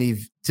first you need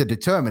to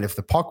determine if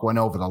the puck went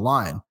over the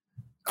line.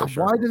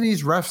 Sure. Why do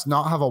these refs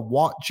not have a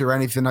watch or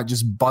anything that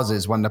just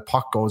buzzes when the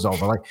puck goes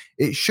over? Like,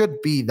 it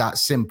should be that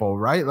simple,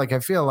 right? Like, I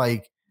feel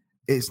like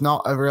it's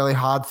not a really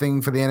hard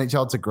thing for the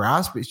NHL to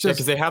grasp. It's just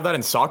because they have that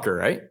in soccer,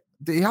 right?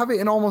 They have it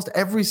in almost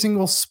every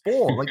single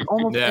sport. Like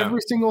almost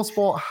every single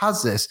sport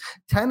has this.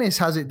 Tennis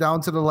has it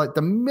down to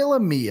the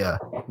millimeter.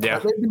 Yeah.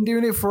 Like, they've been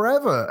doing it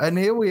forever. And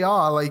here we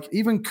are. Like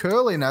even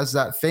curling has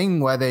that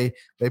thing where they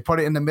put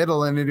it in the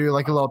middle and they do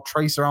like a little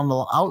trace around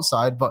the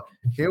outside. But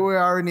here we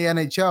are in the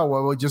NHL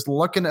where we're just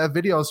looking at a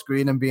video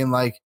screen and being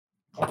like,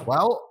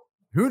 well,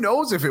 who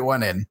knows if it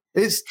went in?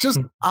 It's just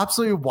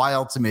absolutely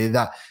wild to me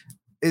that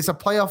it's a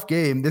playoff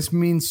game. This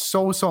means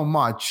so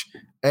much.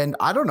 And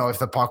I don't know if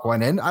the puck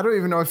went in. I don't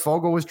even know if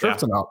Fogle was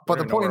tripped or not. But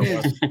the point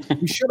is,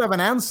 we should have an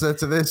answer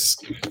to this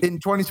in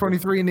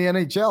 2023 in the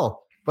NHL.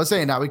 But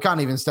saying that, we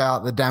can't even stay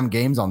out the damn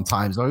games on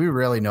time. So who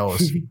really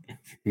knows?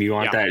 You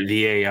want that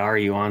VAR?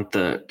 You want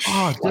the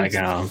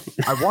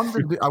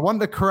I want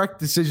the correct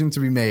decision to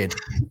be made.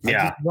 I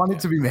just want it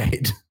to be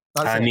made.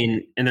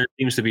 And there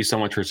seems to be so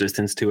much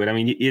resistance to it. I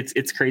mean,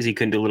 it's crazy. You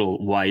couldn't do a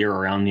little wire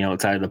around the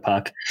outside of the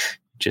puck,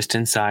 just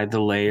inside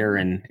the layer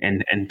and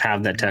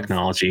have that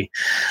technology.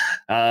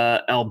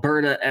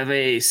 Alberta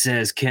Eve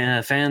says,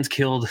 fans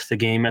killed the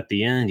game at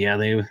the end. Yeah,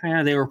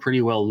 they were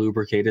pretty well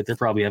lubricated. They're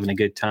probably having a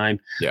good time.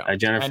 Yeah.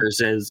 Jennifer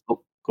says,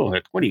 go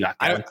ahead. What do you got,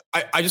 Kevin?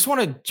 I just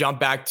want to jump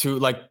back to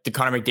like the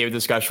Connor McDavid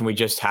discussion we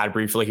just had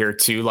briefly here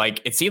too.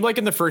 Like it seemed like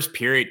in the first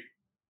period,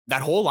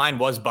 that whole line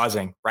was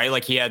buzzing, right?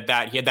 Like he had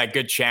that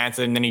good chance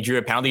and then he drew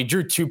a penalty. He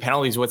drew 2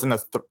 penalties within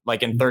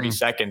in 30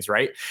 seconds,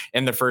 right?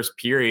 In the first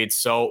period.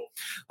 So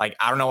like,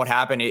 I don't know what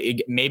happened.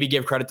 It maybe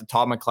give credit to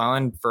Todd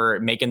McClellan for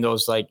making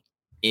those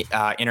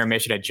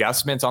intermission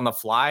adjustments on the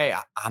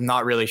fly. I'm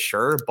not really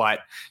sure, but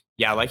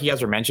yeah, like you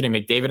guys were mentioning,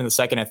 McDavid in the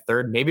second and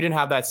third, maybe didn't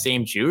have that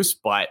same juice,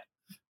 but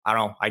I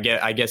don't know.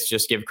 I guess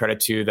just give credit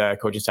to the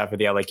coaching staff of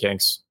the LA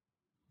Kings.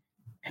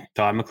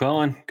 Todd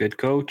McClellan, good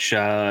coach.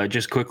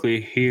 Just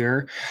quickly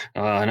here,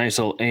 a nice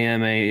little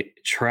AMA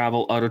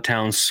travel out of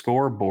town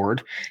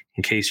scoreboard.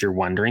 In case you're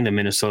wondering, the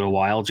Minnesota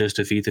Wild just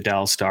defeat the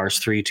Dallas Stars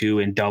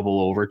 3-2 in double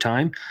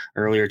overtime.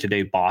 Earlier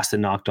today, Boston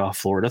knocked off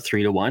Florida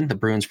 3-1. The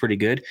Bruins pretty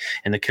good.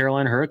 And the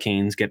Carolina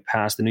Hurricanes get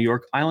past the New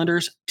York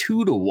Islanders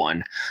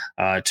 2-1.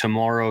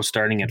 Tomorrow,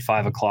 starting at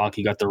 5 o'clock,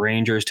 you got the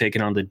Rangers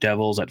taking on the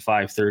Devils at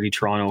 5:30.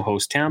 Toronto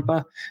hosts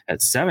Tampa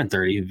at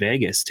 7:30.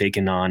 Vegas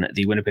taking on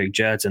the Winnipeg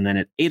Jets. And then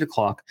at 8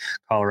 o'clock,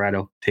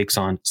 Colorado takes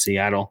on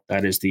Seattle.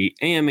 That is the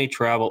AMA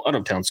Travel out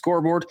of town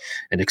scoreboard,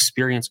 an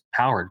experience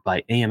powered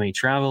by AMA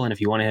Travel. And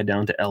if you want to head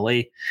down to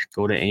LA,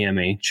 go to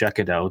AMA, check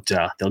it out.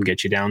 They'll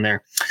get you down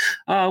there.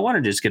 I want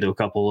to just get to a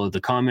couple of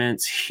the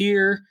comments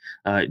here.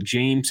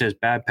 James says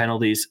bad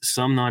penalties,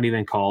 some not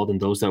even called, and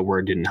those that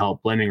were didn't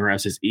help. Blaming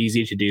refs is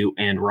easy to do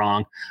and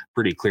wrong.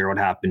 Pretty clear what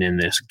happened in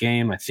this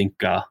game. I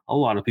think a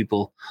lot of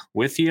people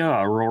with you.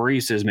 Rory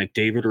says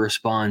McDavid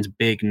responds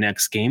big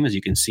next game, as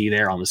you can see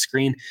there on the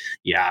screen.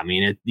 Yeah, I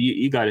mean,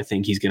 you got to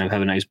think he's going to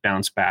have a nice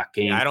bounce back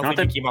game. Yeah, I don't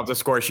think he came off the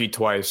score sheet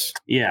twice.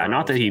 Yeah,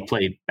 not that he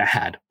played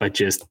bad, but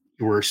just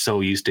we're so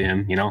used to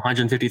him,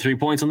 153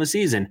 points on the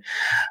season.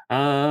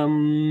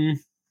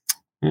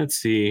 Let's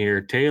see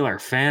here. Taylor,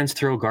 fans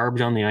throw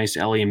garbage on the ice.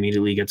 Ellie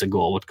immediately gets a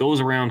goal. What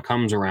goes around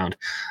comes around.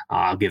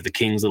 I'll give the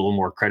Kings a little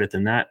more credit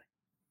than that.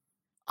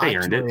 They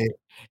earned it.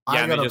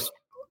 Yeah,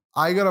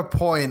 I got a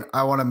point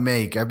I want to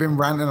make. I've been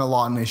ranting a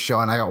lot on this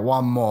show, and I got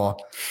one more.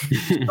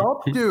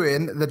 Stop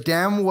doing the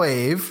damn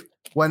wave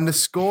when the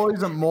score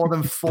isn't more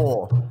than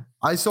 4.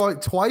 I saw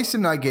it twice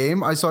in that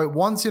game. I saw it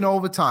once in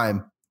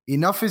overtime.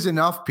 Enough is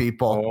enough,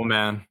 people. Oh,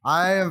 man.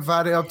 I have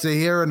had it up to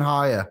here and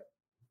higher.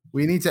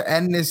 We need to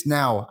end this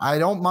now. I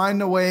don't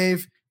mind the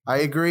wave. I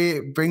agree.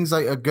 It brings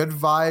a good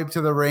vibe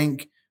to the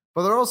rink,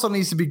 but there also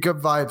needs to be good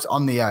vibes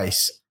on the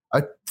ice.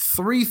 A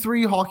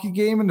 3-3 hockey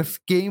game in the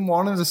game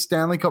 1 of the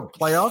Stanley Cup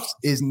playoffs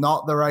is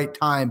not the right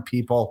time,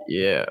 people.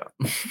 Yeah.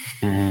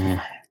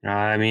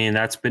 I mean,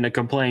 that's been a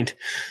complaint.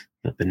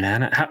 The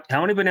banana.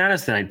 How many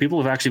bananas tonight?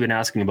 People have actually been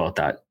asking about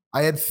that.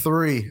 I had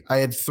 3. I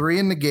had 3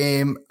 in the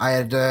game.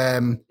 I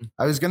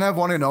was going to have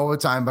 1 in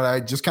overtime, but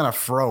I just kind of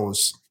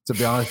froze, to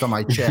be honest, on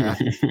my chair.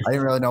 I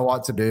didn't really know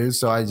what to do.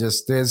 So I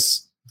just,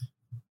 here's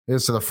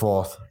to the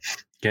 4th.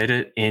 Get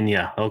it in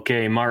ya.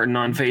 Okay, Martin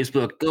on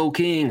Facebook. Go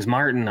Kings.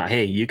 Martin,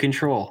 hey, you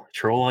control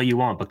all you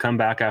want, but come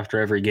back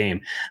after every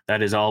game.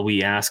 That is all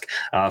we ask.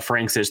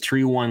 Frank says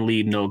 3-1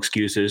 lead, no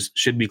excuses.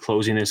 Should be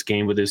closing this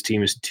game, but this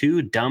team is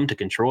too dumb to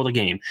control the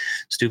game.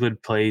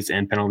 Stupid plays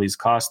and penalties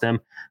cost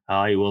them.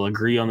 I will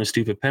agree on the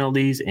stupid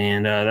penalties,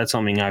 and that's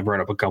something I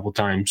brought up a couple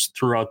times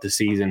throughout the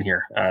season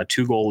here.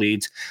 2-goal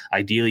leads.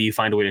 Ideally, you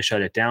find a way to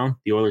shut it down.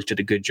 The Oilers did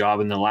a good job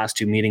in the last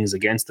 2 meetings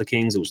against the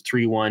Kings. It was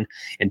 3-1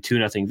 and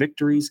 2-0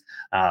 victories.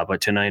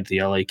 But tonight,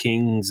 the LA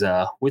Kings,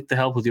 with the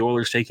help of the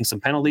Oilers taking some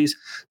penalties,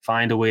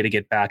 find a way to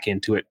get back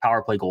into it.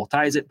 Power play goal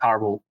ties it.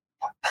 Power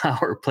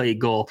play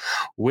goal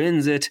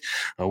wins it.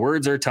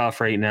 Words are tough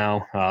right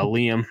now.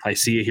 Liam, I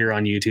see you here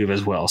on YouTube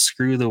as well.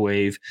 Screw the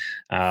wave.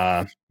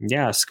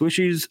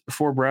 Squishies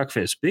for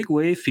breakfast. Big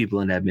wave people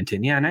in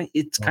Edmonton. Yeah, and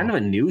it's kind of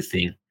a new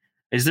thing.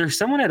 Is there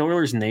someone at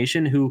Oilers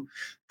Nation who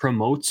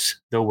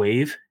promotes the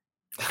wave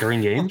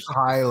during games?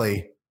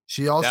 Highly.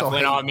 She also Definitely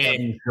hates not me.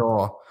 Kevin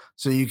Shaw.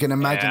 So you can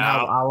imagine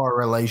how our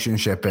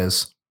relationship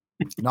is.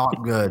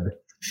 Not good.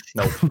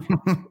 Nope.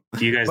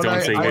 You guys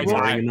don't say good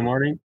morning in the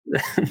morning?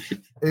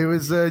 It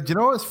was, do you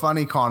know what's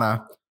funny,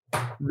 Connor?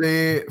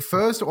 The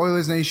first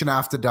Oilers Nation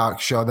After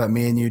Dark show that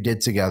me and you did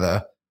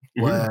together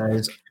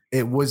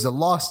it was a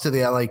loss to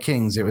the LA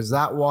Kings. It was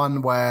that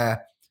one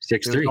where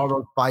 6-3. all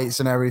those fights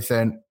and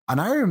everything.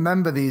 And I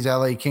remember these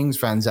LA Kings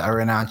fans that are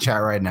in our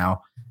chat right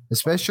now,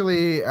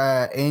 especially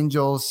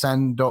Angel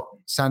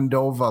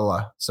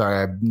Sandovala.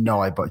 Sorry, I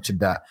know I butchered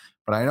that.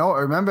 But I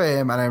remember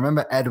him, and I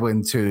remember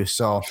Edwin too.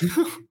 So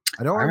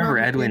I remember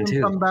Edwin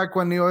too. Come back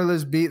when the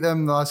Oilers beat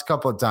them the last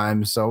couple of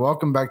times. So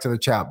welcome back to the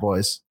chat,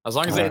 boys. As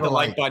long as they hit the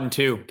like button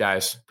too,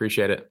 guys.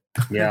 Appreciate it.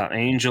 Yeah,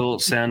 Angel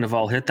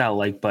Sandoval, hit that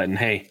like button.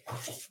 Hey,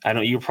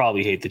 you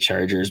probably hate the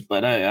Chargers,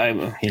 but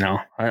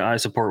I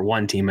support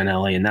one team in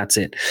LA, and that's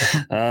it.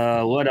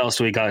 What else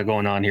do we got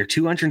going on here?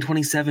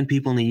 227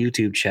 people in the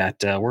YouTube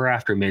chat. We're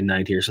after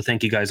midnight here, so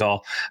thank you guys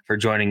all for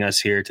joining us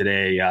here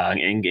today.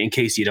 In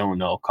case you don't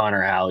know,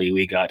 Connor Halley,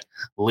 we got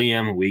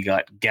Liam, we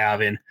got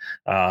Gavin,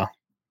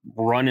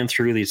 running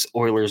through these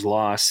Oilers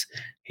loss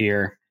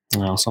here.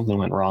 Well, something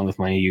went wrong with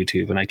my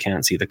YouTube and I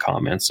can't see the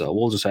comments, so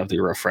we'll just have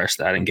to refresh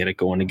that and get it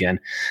going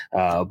again.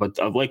 But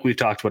like we've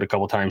talked about a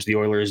couple times, the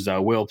Oilers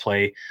will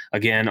play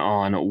again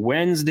on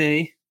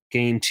Wednesday,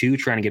 game 2,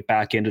 trying to get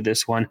back into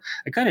this one.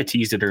 I kind of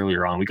teased it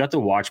earlier on. We got the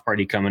watch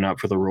party coming up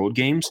for the road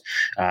games,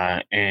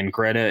 and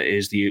Greta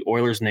is the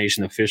Oilers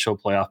Nation official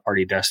playoff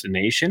party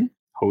destination,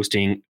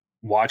 hosting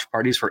watch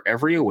parties for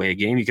every away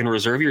game. You can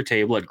reserve your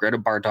table at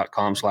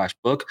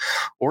gretabar.com/book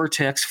or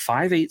text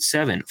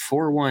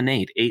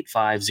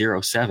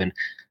 587-418-8507.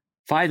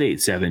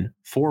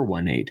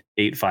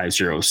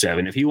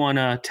 587-418-8507. If you want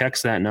to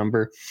text that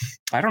number,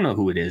 I don't know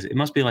who it is. It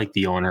must be like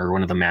the owner or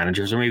one of the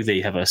managers, or maybe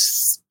they have a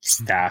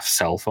staff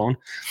cell phone,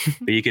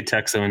 but you could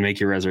text them and make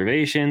your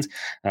reservations.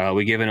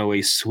 We're giving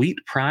away sweet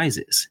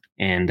prizes,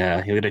 and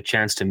you'll get a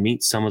chance to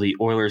meet some of the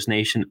Oilers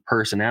Nation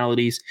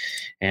personalities.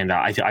 And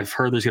I've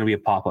heard there's going to be a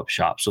pop-up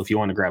shop. So if you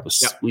want to grab a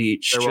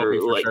sweet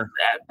shirt like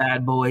that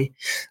bad boy,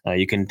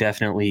 you can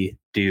definitely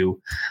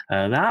do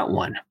that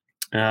one.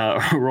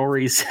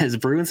 Rory says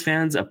Bruins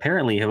fans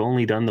apparently have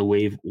only done the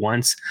wave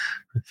once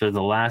for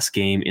the last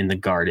game in the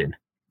Garden.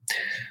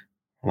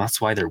 Well,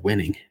 that's why they're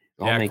winning.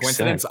 Yeah,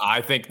 coincidence? Sense.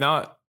 I think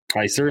not.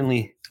 I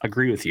certainly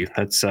agree with you.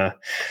 That's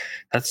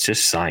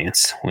just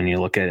science when you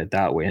look at it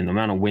that way. And the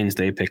amount of wins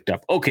they picked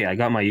up. Okay, I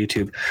got my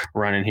YouTube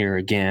running here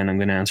again. I'm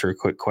going to answer a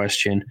quick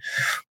question.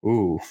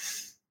 Ooh,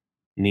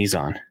 knees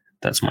on.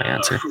 That's my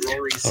answer.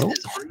 Oh,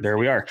 there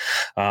we are.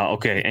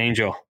 Okay,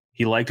 Angel.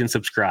 He liked and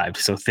subscribed,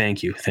 so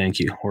thank you.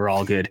 We're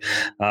all good.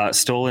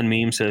 Stolen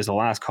Meme says the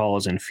last call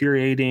is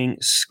infuriating.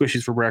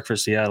 Squishies for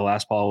breakfast. Yeah, the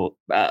last ball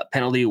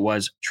penalty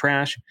was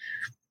trash.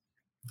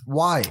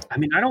 Why? I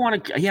mean, I don't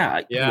want to.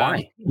 Yeah.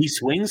 Why? He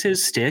swings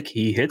his stick.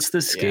 He hits the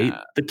skate.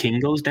 Yeah. The king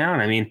goes down.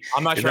 I mean,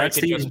 I'm not sure I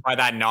could justify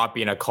that not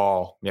being a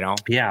call.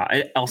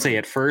 Yeah, I'll say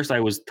at first I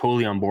was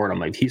totally on board. I'm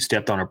like, he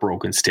stepped on a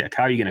broken stick.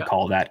 How are you going to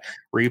call that?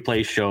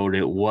 Replay showed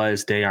it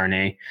was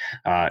Desharnais.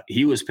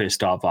 He was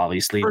pissed off,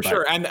 obviously. For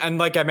sure. And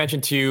like I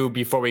mentioned to you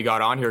before we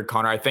got on here,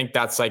 Connor, I think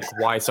that's like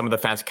why some of the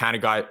fans kind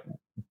of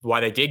why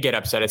they did get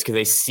upset is because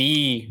they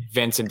see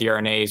Vincent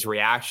Desharnais'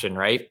 reaction,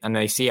 right? And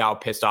they see how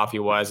pissed off he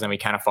was, and we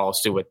kind of follow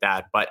suit with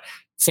that. But at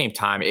the same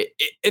time,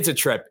 it's a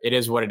trip. It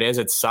is what it is.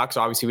 It sucks.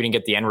 Obviously, we didn't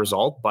get the end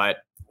result, but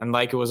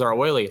it was our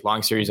Oily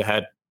long series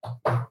ahead.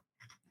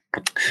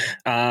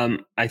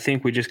 I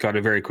think we just got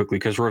it very quickly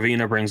because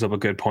Ravina brings up a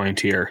good point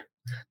here.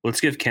 Let's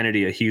give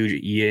Kennedy a huge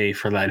yay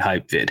for that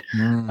hype vid.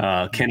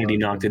 Kennedy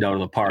knocked it out of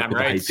the park with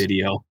the hype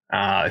video.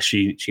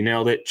 She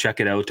nailed it.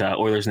 Check it out.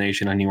 Oilers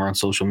Nation anywhere on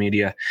social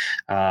media.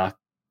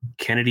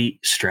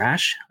 Kennedy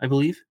Strash, I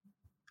believe,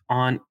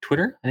 on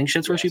Twitter. I think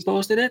that's where she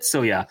posted it.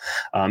 So yeah,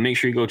 make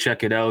sure you go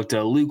check it out.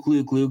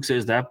 Luke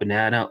says that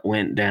banana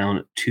went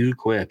down too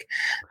quick.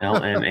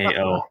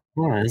 LMAO.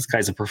 Oh, this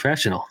guy's a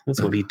professional.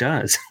 That's what he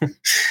does.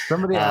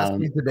 Somebody asked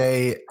me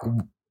today,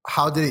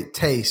 how did it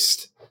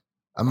taste?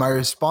 And my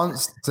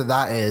response to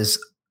that is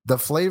the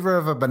flavor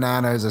of a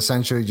banana has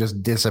essentially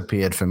just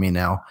disappeared for me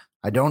now.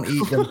 I don't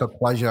eat them for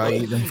pleasure. I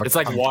eat them for It's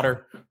like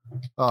water.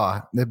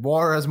 Oh, the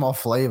water has more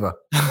flavor.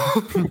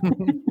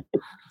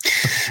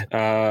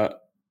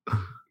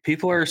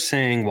 People are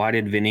saying, why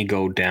did Vinny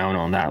go down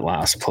on that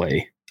last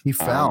play? He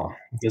fell.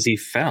 Because he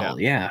fell.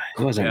 Yeah.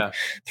 He wasn't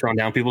thrown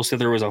down. People said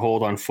there was a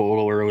hold on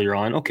Fogle earlier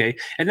on. Okay.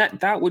 And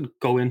that would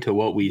go into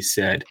what we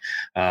said.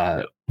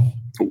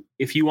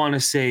 If you want to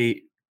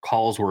say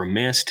calls were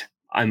missed,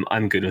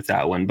 I'm good with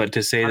that one. But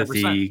to say 100%. That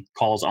the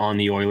calls on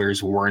the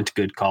Oilers weren't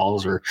good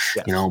calls or,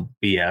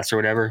 BS or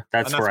whatever,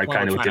 that's where I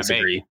kind of would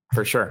disagree.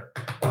 For sure.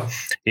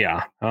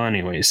 Yeah.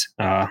 Anyways,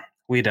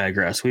 we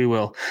digress. We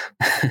will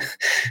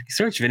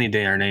search Vinny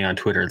Desharnais on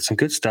Twitter. There's some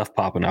good stuff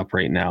popping up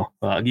right now.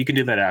 You can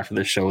do that after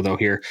the show, though,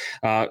 here.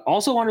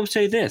 Also wanted to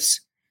say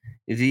this.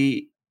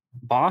 The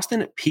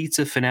Boston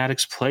Pizza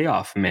Fanatics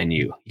playoff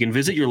menu. You can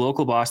visit your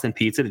local Boston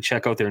Pizza to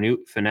check out their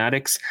new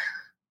Fanatics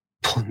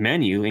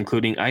menu,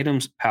 including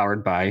items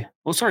powered by,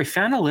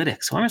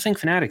 Fanalytics. Why am I saying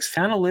Fanatics?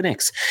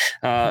 Fanalytics.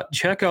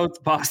 Check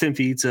out Boston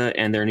Pizza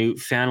and their new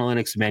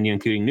Fanalytics menu,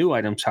 including new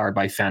items powered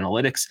by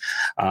Fanalytics.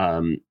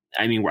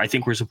 I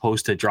think we're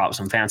supposed to drop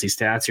some fancy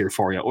stats here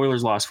for you.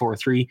 Oilers lost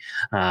 4-3,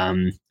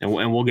 and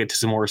we'll get to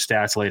some more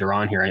stats later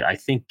on here. I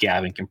think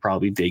Gavin can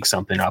probably dig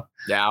something up.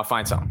 Yeah, I'll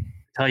find something.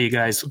 Tell you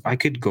guys, I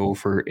could go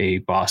for a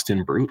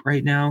Boston Brute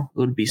right now. It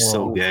would be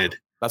so good.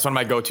 That's one of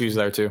my go-tos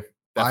there too.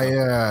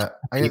 Definitely.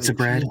 I Pizza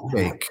bread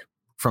cake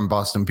from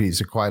Boston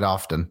Pizza quite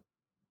often.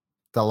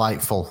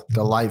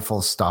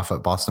 Delightful stuff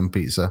at Boston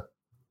Pizza.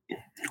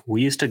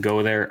 We used to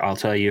go there, I'll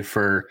tell you,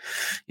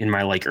 in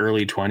my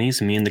early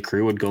 20s, me and the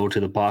crew would go to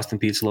the Boston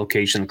Pizza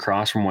location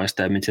across from West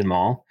Edmonton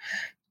Mall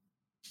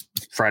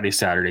Friday,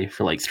 Saturday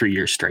for 3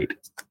 years straight.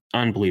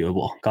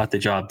 Unbelievable. Got the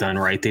job done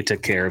right. They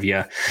took care of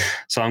you.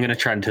 So I'm going to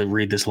try to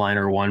read this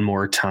liner one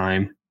more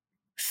time.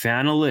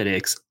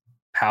 Fanalytics,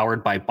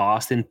 powered by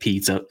Boston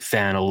Pizza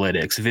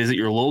Fanalytics. Visit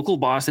your local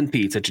Boston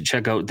Pizza to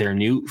check out their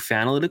new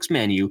Fanalytics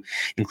menu,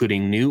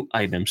 including new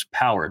items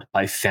powered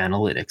by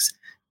Fanalytics.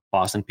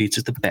 Boston Pizza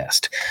is the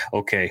best.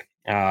 Okay.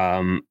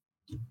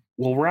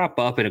 We'll wrap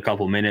up in a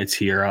couple minutes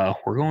here.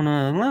 We're going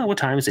on, what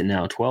time is it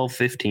now?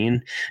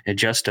 12:15 and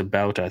just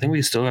about. I think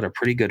we still got a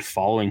pretty good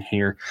following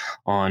here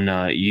on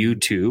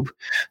YouTube.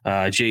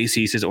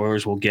 JC says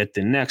Oilers will get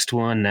the next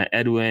one.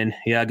 Edwin,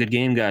 yeah, good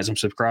game, guys. I'm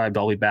subscribed.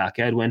 I'll be back,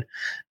 Edwin.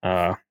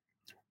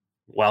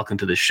 Welcome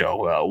to the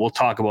show. We'll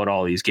talk about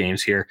all these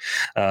games here.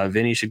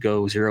 Vinny should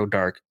go 0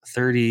 dark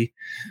 30.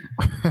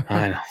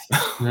 I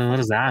don't know. What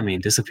does that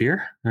mean?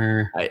 Disappear?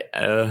 Or I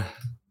don't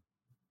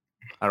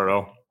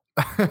know.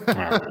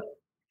 I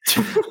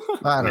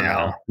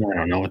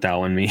don't know what that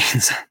one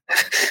means.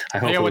 I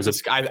think I went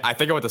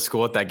to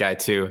school with that guy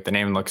too. The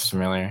name looks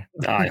familiar.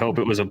 I hope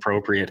it was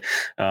appropriate.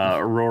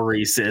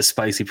 Rory says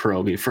spicy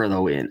pierogi for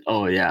the win.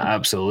 Oh yeah,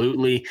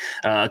 absolutely.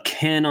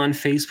 Ken on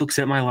Facebook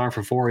set my alarm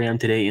for 4 a.m.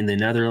 today in the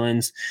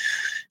Netherlands.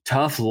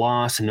 Tough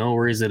loss, no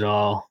worries at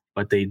all.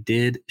 But they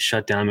did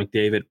shut down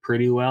McDavid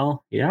pretty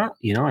well. Yeah,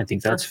 I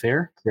think that's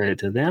fair. Credit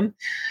to them.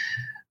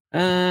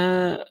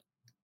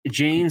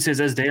 Jane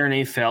says, as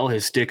Darnay fell,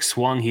 his stick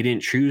swung. He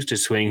didn't choose to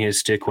swing his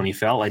stick when he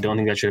fell. I don't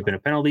think that should have been a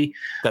penalty.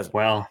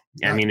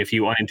 If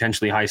you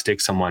unintentionally high stick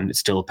someone, it's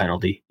still a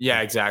penalty. Yeah,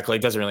 exactly.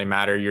 It doesn't really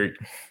matter.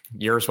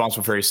 You're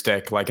responsible for your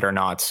stick, like it or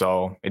not.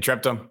 So it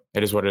tripped him.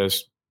 It is what it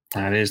is.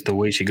 That is the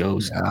way she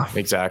goes. Yeah,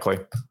 exactly.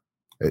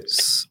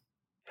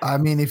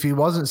 If he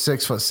wasn't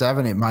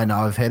 6'7", it might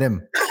not have hit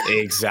him.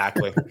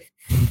 Exactly.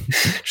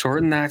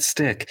 Shorten that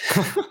stick.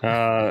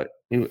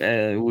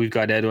 We've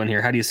got Edwin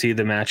here. How do you see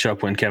the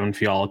matchup when Kevin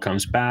Fiala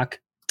comes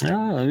back?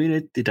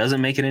 It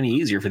doesn't make it any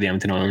easier for the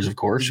Edmonton Oilers, of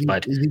course.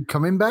 But is he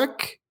coming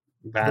back?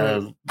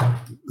 The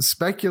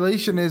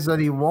speculation is that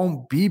he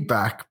won't be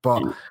back,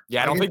 but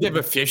I don't think they've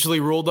officially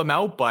ruled him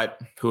out, but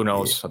who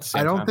knows? At the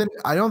same time.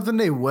 I don't think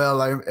they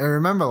will. I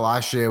remember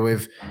last year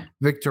with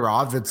Victor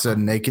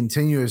Arvidsson, they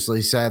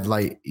continuously said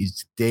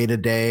he's day to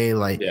day,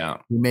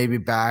 he may be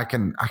back,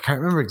 and I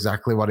can't remember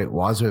exactly what it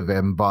was with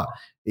him, but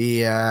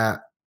he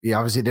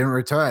obviously didn't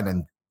return,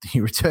 and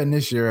he returned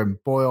this year, and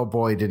boy oh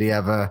boy did he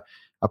have a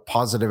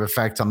positive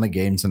effect on the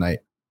game tonight.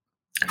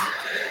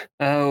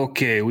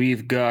 Okay,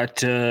 we've got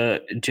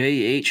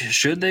JH.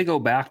 Should they go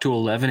back to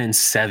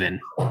 11-7?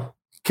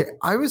 Okay,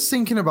 I was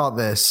thinking about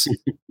this.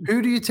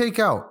 Who do you take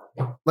out?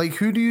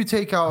 Who do you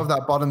take out of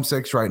that bottom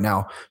six right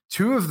now?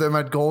 2 of them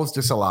had goals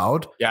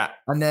disallowed. Yeah.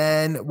 And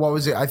then, what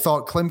was it? I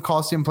thought Klim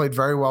Kostin played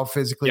very well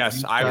physically.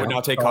 Yes, I would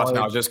not take Kostin.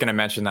 I was just going to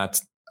mention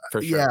that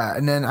for sure. Yeah,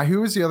 and then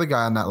who was the other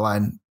guy on that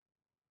line?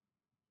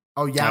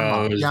 Oh,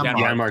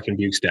 Janmark and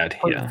Bukestad.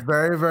 Yeah.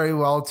 Very, very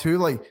well, too.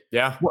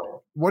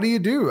 What do you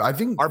do? I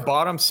think our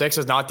bottom 6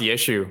 is not the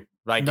issue.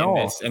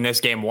 In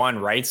this game 1,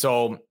 right?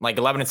 So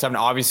 11-7,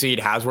 obviously it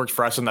has worked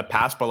for us in the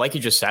past, but like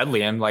you just said,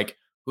 Liam,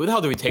 who the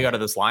hell do we take out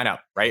of this lineup,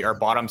 right? Our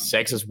bottom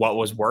 6 is what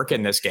was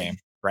working this game,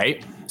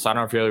 right? So I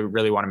don't know if you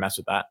really want to mess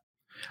with that.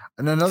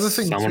 And another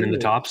thing, someone in the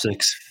top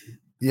 6.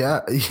 Yeah.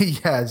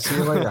 Yeah. See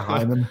you later,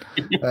 Hyman.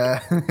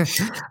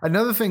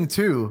 Another thing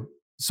too.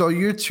 So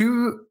your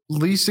 2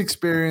 least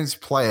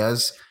experienced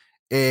players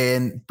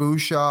in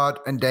Bouchard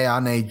and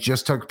Deane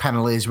just took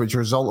penalties, which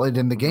resulted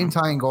in the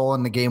game-tying goal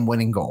and the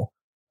game-winning goal.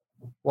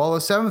 While the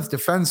 7th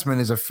defenseman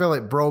is a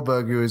Philip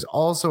Broberg, who is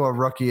also a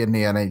rookie in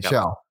the NHL.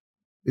 Yep.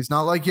 It's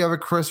not like you have a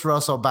Chris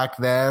Russell back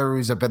there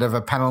who's a bit of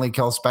a penalty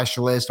kill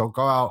specialist or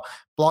go out,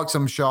 block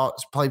some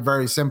shots, play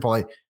very simple.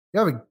 You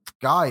have a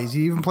guy,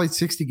 he even played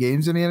 60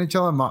 games in the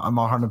NHL. I'm not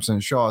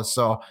 100% sure.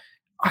 So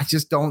I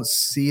just don't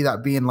see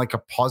that being a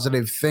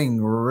positive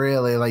thing,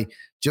 really.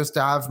 Just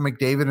to have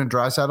McDavid and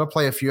Draisaitl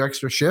play a few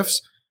extra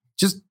shifts,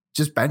 just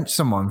bench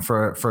someone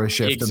for a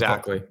shift.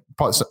 Exactly. And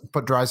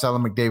put Draisaitl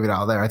and McDavid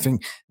out there. I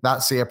think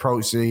that's the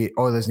approach the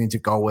Oilers need to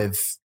go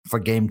with for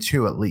game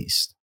 2 at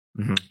least.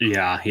 Mm-hmm.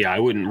 Yeah. I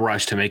wouldn't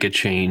rush to make a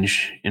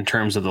change in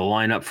terms of the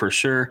lineup for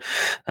sure.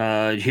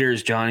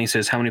 Here's Johnny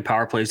says, how many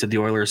power plays did the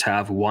Oilers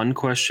have? 1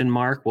 question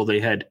mark. Well, they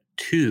had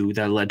 2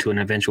 that led to an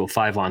eventual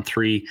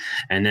 5-on-3,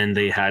 and then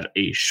they had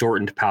a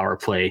shortened power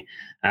play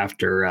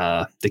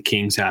after the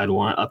Kings had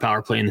a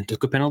power play and then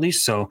took a penalty.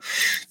 So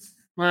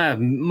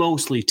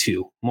mostly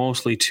two.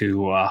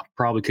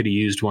 Probably could have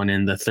used one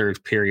in the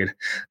third period.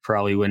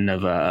 Probably wouldn't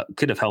have.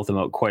 Could have helped them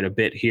out quite a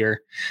bit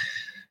here.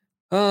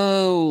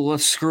 Oh,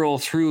 let's scroll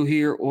through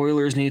here.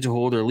 Oilers need to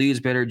hold their leads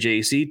better.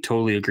 JC,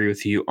 totally agree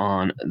with you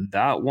on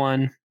that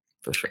one.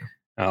 For sure.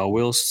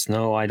 Will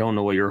Snow, I don't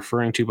know what you're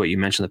referring to, but you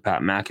mentioned the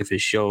Pat McAfee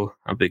show.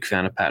 I'm a big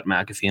fan of Pat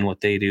McAfee and what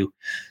they do.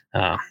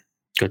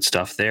 Good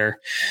stuff there.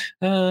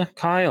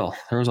 Kyle,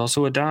 there was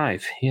also a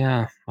dive.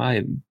 Yeah,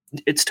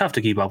 it's tough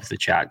to keep up with the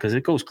chat because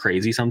it goes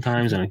crazy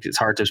sometimes, and it's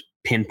hard to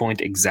pinpoint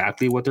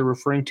exactly what they're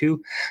referring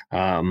to.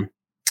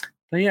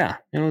 But yeah,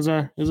 it was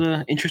a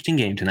interesting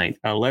game tonight.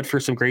 Led for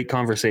some great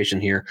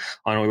conversation here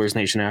on Oilers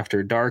Nation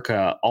After Dark.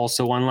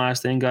 Also, one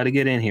last thing, got to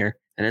get in here,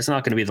 and it's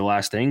not going to be the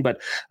last thing.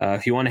 But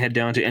if you want to head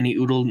down to any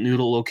Oodle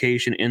Noodle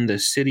location in the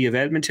city of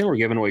Edmonton, we're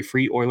giving away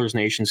free Oilers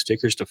Nation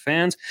stickers to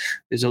fans.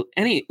 Visit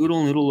any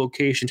Oodle Noodle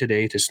location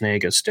today to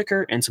snag a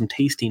sticker and some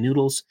tasty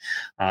noodles.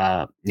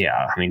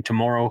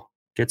 Tomorrow,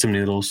 get some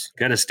noodles,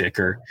 get a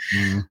sticker.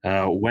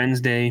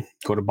 Wednesday,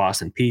 go to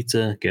Boston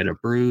Pizza, get a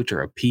brute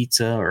or a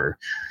pizza or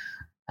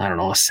I don't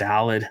know, a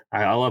salad.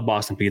 I love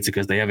Boston Pizza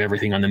because they have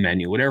everything on the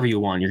menu. Whatever you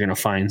want, you're going to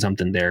find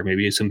something there.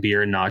 Maybe some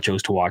beer and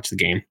nachos to watch the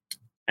game.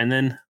 And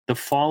then the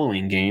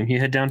following game, you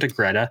head down to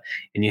Greta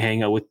and you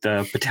hang out with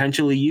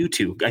potentially you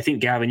two. I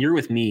think, Gavin, you're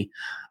with me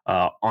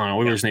on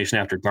Oilers Nation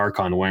After Dark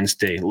on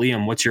Wednesday.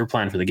 Liam, what's your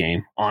plan for the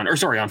game on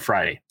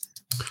Friday?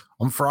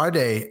 On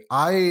Friday,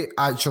 I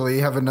actually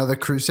have another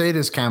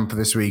Crusaders camp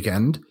this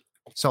weekend.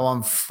 So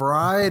on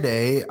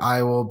Friday,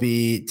 I will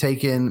be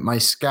taking my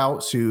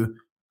scouts who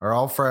are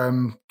all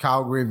from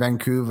Calgary,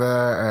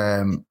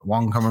 Vancouver,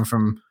 one coming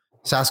from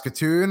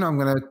Saskatoon. I'm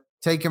going to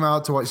take him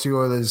out to watch the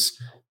Oilers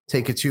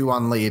take a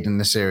 2-1 lead in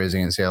the series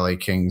against the LA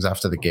Kings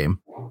after the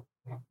game.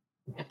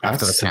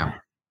 After the camp.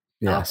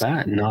 Yes.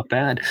 Not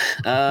bad.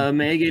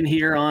 Megan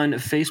here on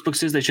Facebook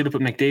says they should have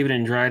put McDavid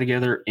and Dry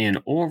together in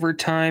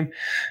overtime.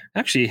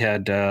 Actually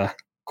had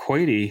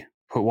Quady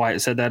put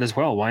Wyatt said that as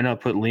well. Why not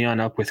put Leon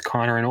up with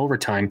Connor in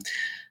overtime?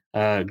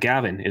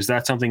 Gavin, is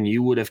that something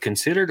you would have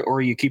considered, or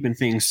are you keeping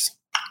things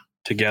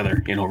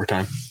together in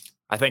overtime?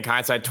 I think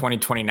hindsight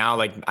 2020 now,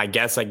 I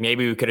guess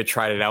maybe we could have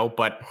tried it out,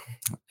 but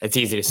it's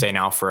easy to say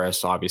now for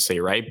us,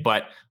 obviously, right?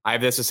 But I have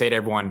this to say to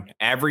everyone: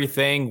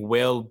 everything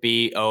will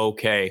be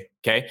okay.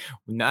 Okay.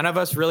 None of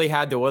us really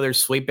had the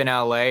Oilers sweep in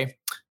LA.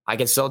 I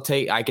can still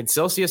see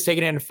us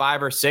taking it in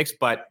 5 or 6,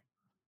 but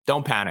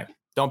don't panic.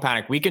 Don't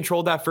panic. We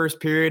controlled that first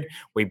period.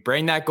 We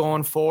bring that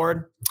going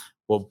forward.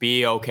 We'll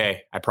be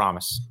okay. I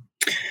promise.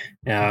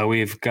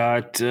 We've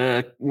got,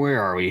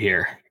 where are we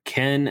here?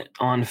 Ken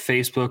on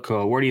Facebook.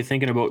 What are you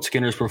thinking about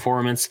Skinner's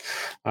performance?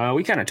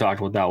 We kind of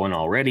talked about that one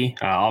already.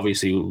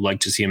 Obviously, we'd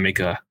like to see him make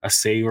a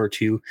save or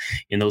two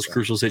in those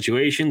crucial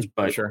situations,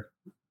 but sure.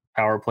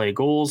 Power play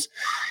goals,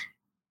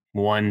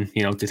 one,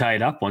 to tie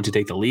it up, one to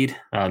take the lead.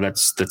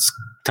 That's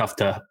tough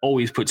to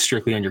always put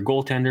strictly on your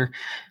goaltender.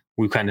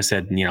 We kind of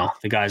said,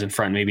 the guys in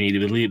front maybe need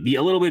to be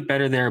a little bit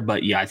better there.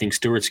 But yeah, I think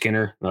Stuart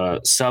Skinner,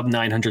 sub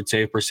 900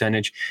 save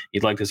percentage.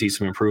 You'd like to see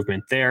some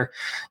improvement there.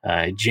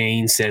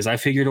 Jane says, I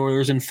figured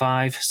Oilers in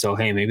 5. So,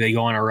 hey, maybe they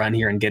go on a run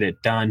here and get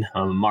it done.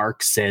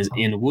 Mark says,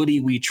 in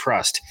Woody, we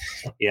trust.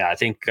 Yeah, I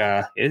think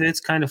it's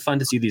kind of fun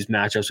to see these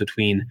matchups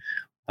between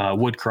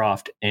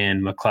Woodcroft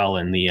and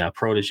McClellan, the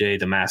protege,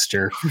 the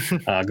master,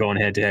 going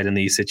head to head in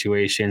these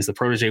situations. The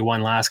protege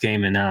won last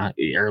game in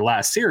our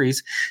last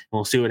series.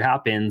 We'll see what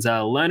happens.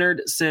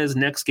 Leonard says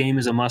next game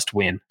is a must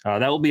win.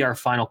 That will be our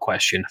final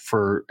question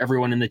for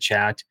everyone in the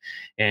chat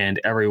and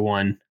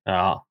everyone,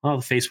 the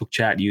Facebook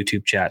chat,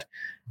 YouTube chat.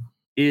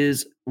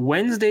 Is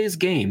Wednesday's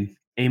game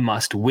a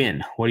must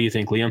win? What do you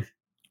think, Liam?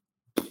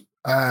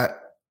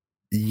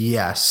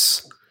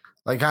 Yes.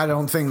 I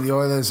don't think the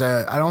Oilers.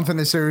 I don't think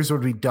the series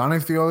would be done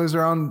if the Oilers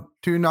are on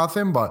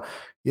 2-0. But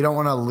you don't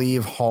want to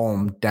leave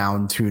home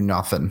down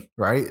 2-0,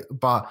 right?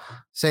 But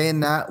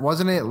saying that,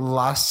 wasn't it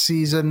last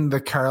season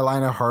the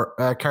Carolina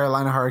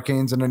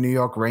Hurricanes and the New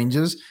York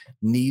Rangers?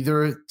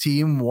 Neither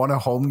team won a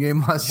home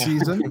game last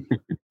season.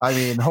 I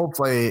mean,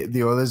 hopefully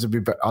the Oilers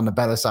would be on the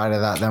better side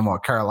of that than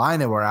what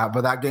Carolina were at.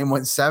 But that game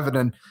went 7,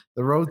 and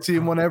the road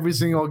team won every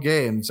single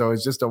game. So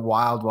it's just a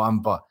wild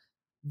one. But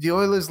the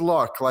Oilers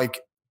look like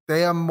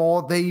they are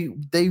more.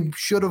 They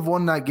should have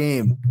won that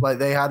game.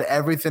 They had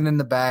everything in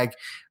the bag,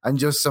 and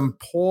just some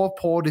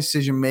poor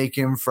decision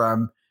making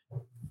from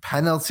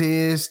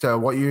penalties to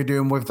what you're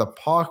doing with the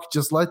puck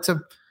just led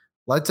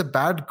to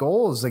bad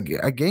goals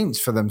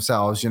against for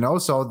themselves.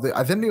 So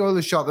I think the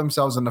Oilers shot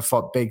themselves in the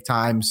foot big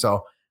time.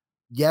 So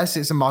yes,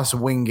 it's a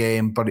must-win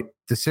game, but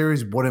the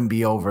series wouldn't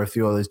be over if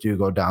the Oilers do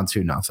go down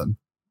 2-0.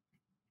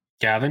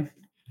 Gavin?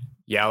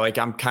 Yeah,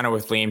 I'm kind of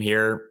with Liam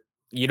here.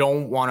 you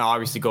don't want to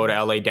obviously go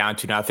to LA down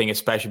 2-0,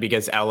 especially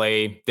because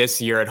LA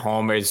this year at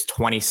home is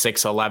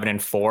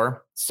 26-11-4.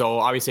 So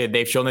obviously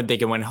they've shown that they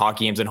can win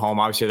hockey games at home.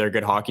 Obviously they're a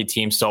good hockey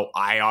team. So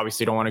I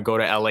obviously don't want to go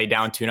to LA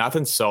down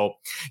 2-0. So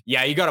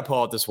yeah, you got to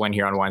pull out this win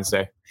here on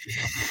Wednesday.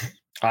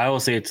 I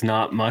will say it's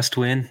not must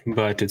win,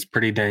 but it's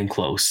pretty dang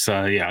close.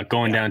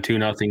 Going down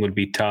 2-0 would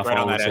be tough. Right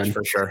on that edge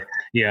for sure.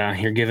 Yeah,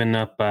 you're giving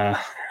up.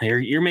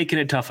 You're making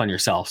it tough on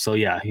yourself. So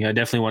yeah, I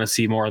definitely want to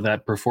see more of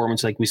that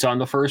performance like we saw in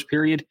the first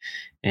period,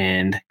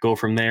 and go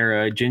from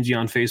there. Gingy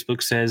on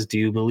Facebook says, "Do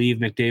you believe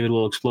McDavid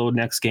will explode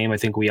next game?" I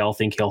think we all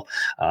think he'll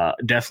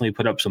definitely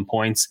put up some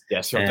points.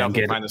 Yes, he'll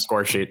definitely find the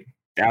score sheet.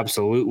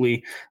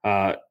 Absolutely.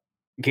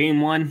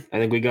 Game 1, I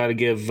think we got to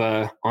give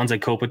Anze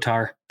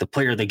Kopitar the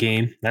player of the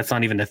game. That's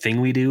not even a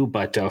thing we do,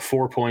 but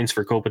 4 points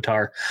for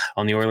Kopitar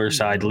on the Oilers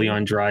side.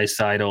 Leon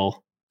Draisaitl,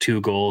 2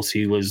 goals.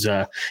 He was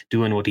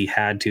doing what he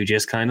had to,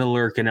 just kind of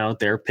lurking out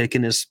there,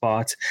 picking his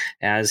spots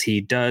as he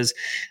does.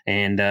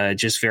 And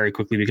just very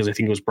quickly, because I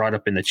think it was brought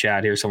up in the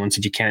chat here, someone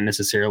said you can't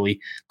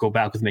necessarily go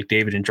back with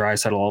McDavid and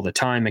Draisaitl all the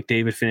time.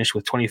 McDavid finished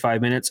with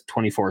 25 minutes,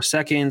 24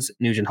 seconds.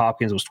 Nugent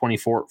Hopkins was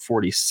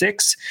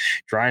 24-46.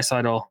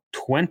 Draisaitl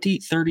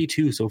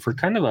 20-32. So for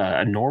kind of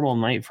a normal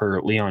night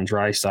for Leon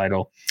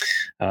Draisaitl,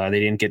 they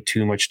didn't get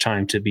too much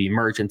time to be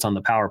merchants on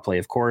the power play.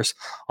 Of course,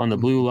 on the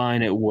blue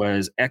line, it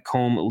was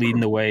Ekholm leading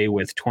the way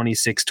with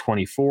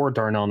 26-24.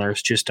 Darnell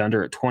Nurse just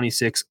under at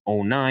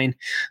 26-09.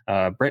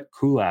 Brett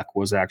Kulak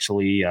was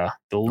actually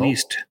the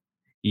least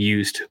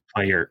used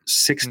player,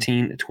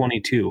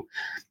 16-22.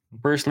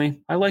 Personally,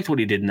 I liked what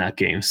he did in that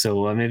game,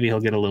 so maybe he'll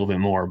get a little bit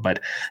more. But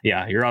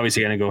yeah, you're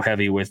obviously going to go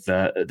heavy with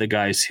the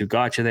guys who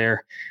got you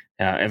there.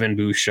 Evan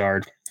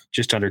Bouchard,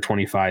 just under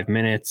 25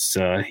 minutes.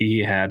 He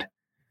had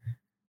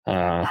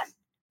the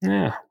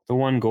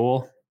 1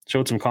 goal,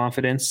 showed some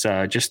confidence.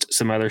 Just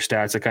some other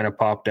stats that kind of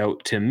popped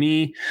out to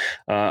me.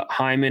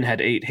 Hyman had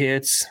 8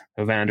 hits.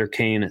 Evander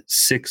Kane,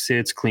 6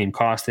 hits. Klim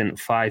Kostin,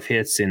 5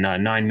 hits in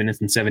 9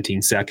 minutes and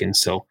 17 seconds.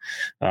 So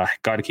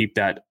got to keep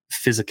that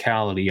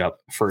physicality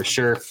up for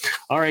sure.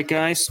 All right,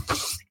 guys.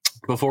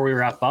 Before we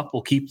wrap up,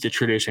 we'll keep the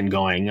tradition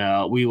going.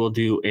 We will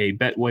do a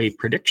Betway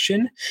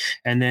prediction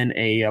and then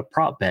a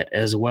prop bet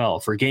as well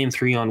for Game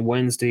 3 on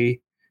Wednesday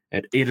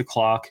at 8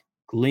 o'clock.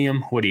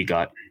 Liam, what do you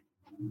got?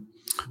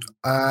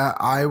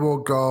 I will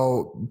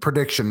go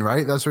prediction,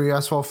 right? That's what you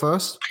asked for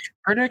first?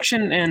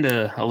 Prediction and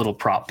a little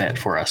prop bet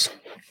for us.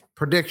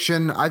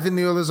 Prediction, I think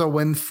the Oilers will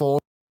win 4-2.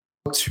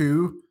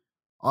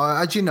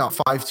 Actually, not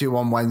 5-2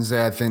 on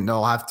Wednesday. I think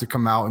they'll have to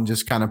come out and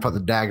just kind of put the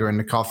dagger in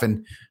the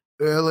coffin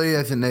early.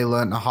 I think they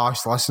learned a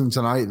harsh lesson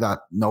tonight that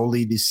no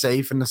lead is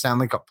safe in the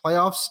Stanley Cup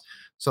playoffs.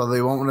 So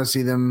they won't want to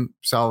see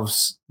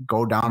themselves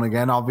go down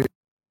again, obviously.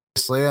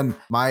 And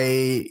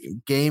my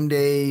game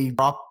day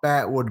prop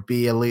bet would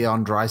be a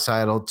Leon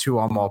Draisaitl 2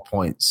 or more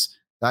points.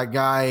 That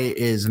guy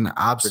is an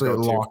absolute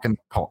lock in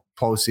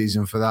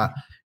postseason for that.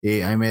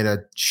 I made a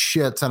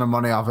shit ton of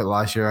money off it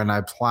last year, and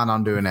I plan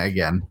on doing it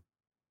again.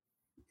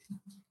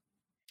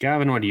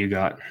 Gavin, what do you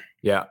got?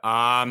 Yeah.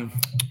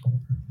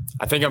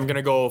 I think I'm going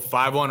to go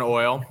 5-1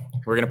 Oil.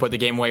 We're going to put the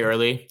game away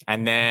early.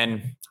 And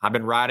then I've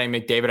been riding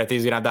McDavid. I think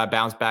he's going to have that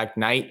bounce back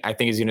night. I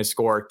think he's going to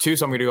score 2.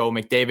 So I'm going to go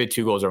McDavid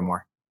 2 goals or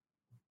more.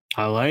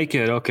 I like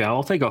it. Okay.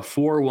 I'll take a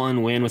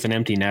 4-1 win with an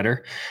empty netter.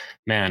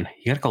 Man,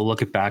 you got to go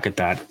look back at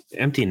that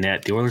empty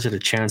net. The Oilers had a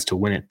chance to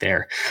win it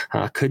there.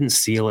 Couldn't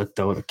seal it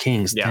though. The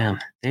Kings, damn,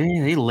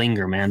 they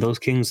linger, man. Those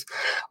Kings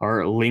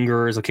are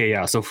lingerers. Okay.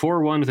 Yeah. So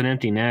 4-1 with an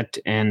empty net.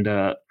 And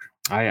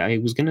I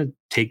was going to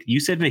take, you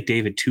said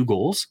McDavid 2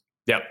 goals.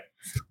 Yep.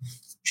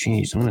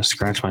 Jeez, I'm going to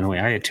scratch my way.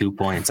 I had 2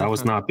 points. I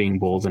was not being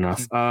bold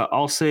enough. I'm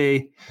going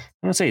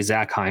to say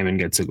Zach Hyman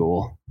gets a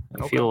goal.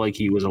 I feel like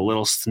he was a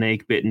little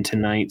snake bitten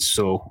tonight,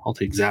 so I'll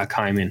take Zach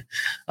Hyman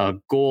a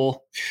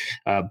goal.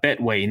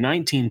 Betway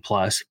 19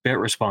 plus, bet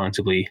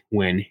responsibly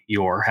when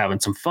you're having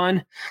some fun.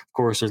 Of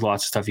course, there's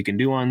lots of stuff you can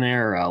do on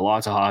there,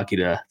 lots of hockey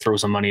to throw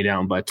some money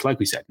down, but like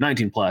we said,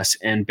 19 plus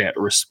and bet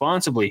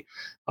responsibly.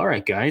 All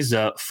right, guys,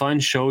 fun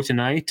show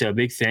tonight. A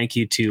big thank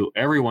you to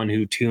everyone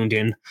who tuned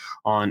in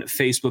on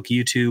Facebook,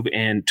 YouTube,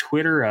 and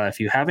Twitter. If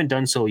you haven't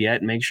done so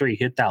yet, make sure you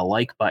hit that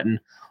like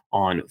button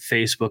on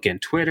Facebook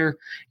and Twitter.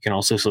 You can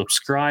also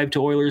subscribe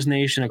to Oilers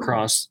Nation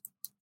across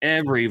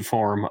every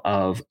form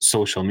of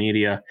social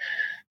media: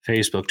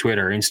 Facebook,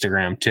 Twitter,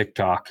 Instagram,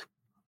 TikTok,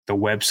 the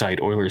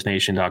website,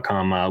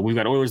 Oilersnation.com. We've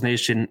got Oilers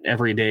Nation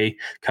every day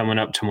coming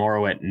up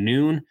tomorrow at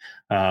noon.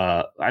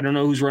 I don't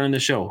know who's running the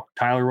show.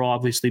 Tyler will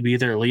obviously be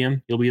there.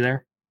 Liam, you'll be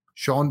there.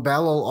 Sean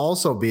Bell will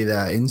also be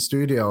there in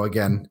studio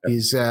again.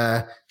 He's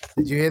did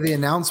you hear the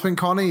announcement,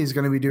 Connie? He's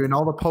going to be doing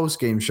all the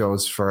post-game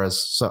shows for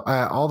us. So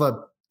all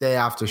the day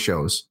after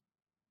shows.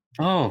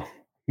 Oh,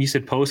 you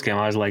said post game.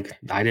 I was like,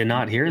 I did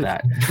not hear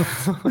that.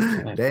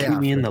 Keep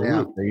me in the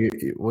loop.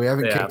 We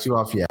haven't kicked you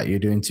off yet. You're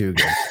doing too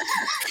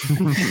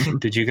good.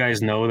 Did you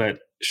guys know that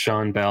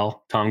Sean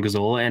Bell, Tom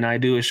Gazzola, and I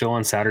do a show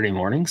on Saturday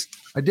mornings?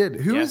 I did.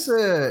 Who was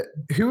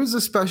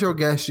the special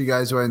guest you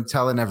guys weren't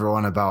telling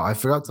everyone about? I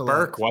forgot to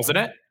Burke, wasn't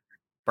it?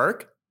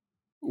 Burke?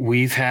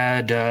 We've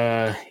had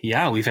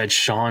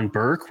Sean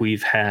Burke,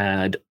 we've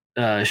had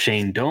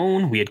Shane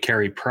Doan, we had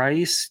Carey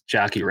Price,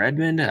 Jackie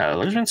Redmond.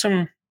 There's been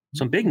some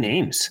big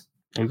names.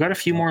 We've got a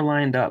few more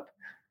lined up.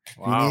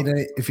 Wow.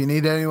 If you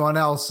need anyone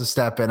else to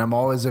step in, I'm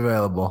always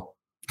available.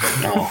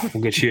 Oh,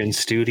 we'll get you in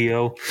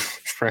studio.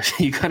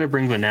 You got to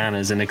bring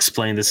bananas and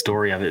explain the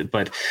story of it.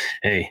 But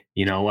hey,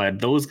 you know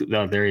what?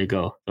 There you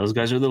go. Those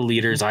guys are the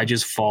leaders. I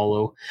just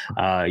follow.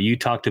 You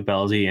talk to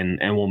Belzy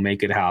and we'll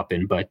make it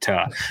happen. But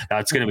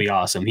that's going to be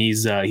awesome.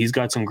 He's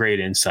got some great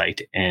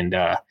insight, and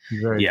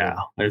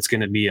it's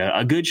going to be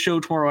a good show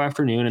tomorrow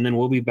afternoon. And then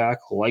we'll be back,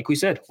 like we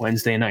said,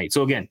 Wednesday night.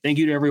 So again, thank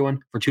you to everyone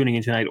for tuning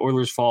in tonight.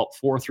 Oilers fall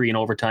 4-3 in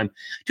overtime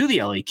to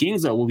the LA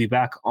Kings. We'll be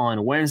back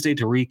on Wednesday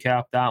to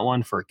recap that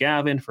one for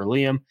Gavin, for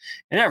Liam,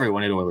 and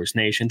everyone at Oilers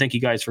Nation. Thank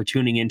you guys for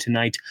tuning in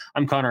tonight.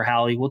 I'm Connor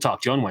Halley. We'll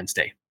talk to you on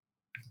Wednesday.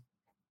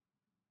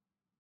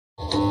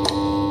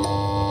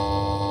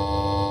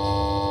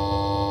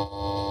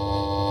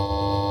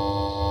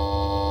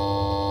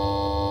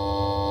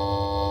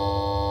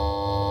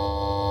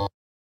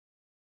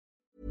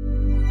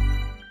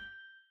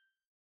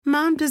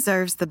 Mom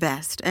deserves the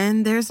best,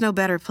 and there's no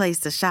better place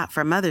to shop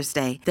for Mother's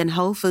Day than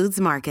Whole Foods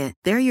Market.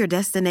 They're your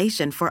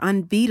destination for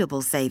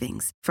unbeatable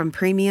savings, from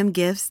premium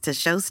gifts to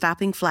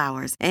show-stopping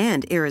flowers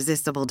and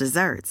irresistible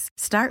desserts.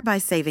 Start by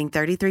saving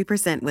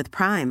 33% with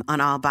Prime on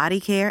all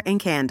body care and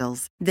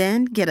candles.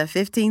 Then get a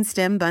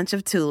 15-stem bunch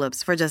of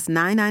tulips for just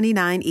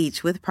 $9.99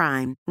 each with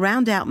Prime.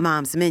 Round out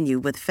Mom's menu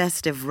with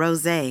festive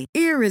rosé,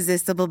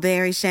 irresistible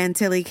berry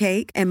chantilly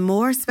cake, and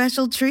more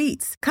special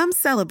treats. Come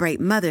celebrate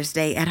Mother's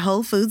Day at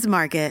Whole Foods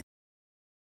Market.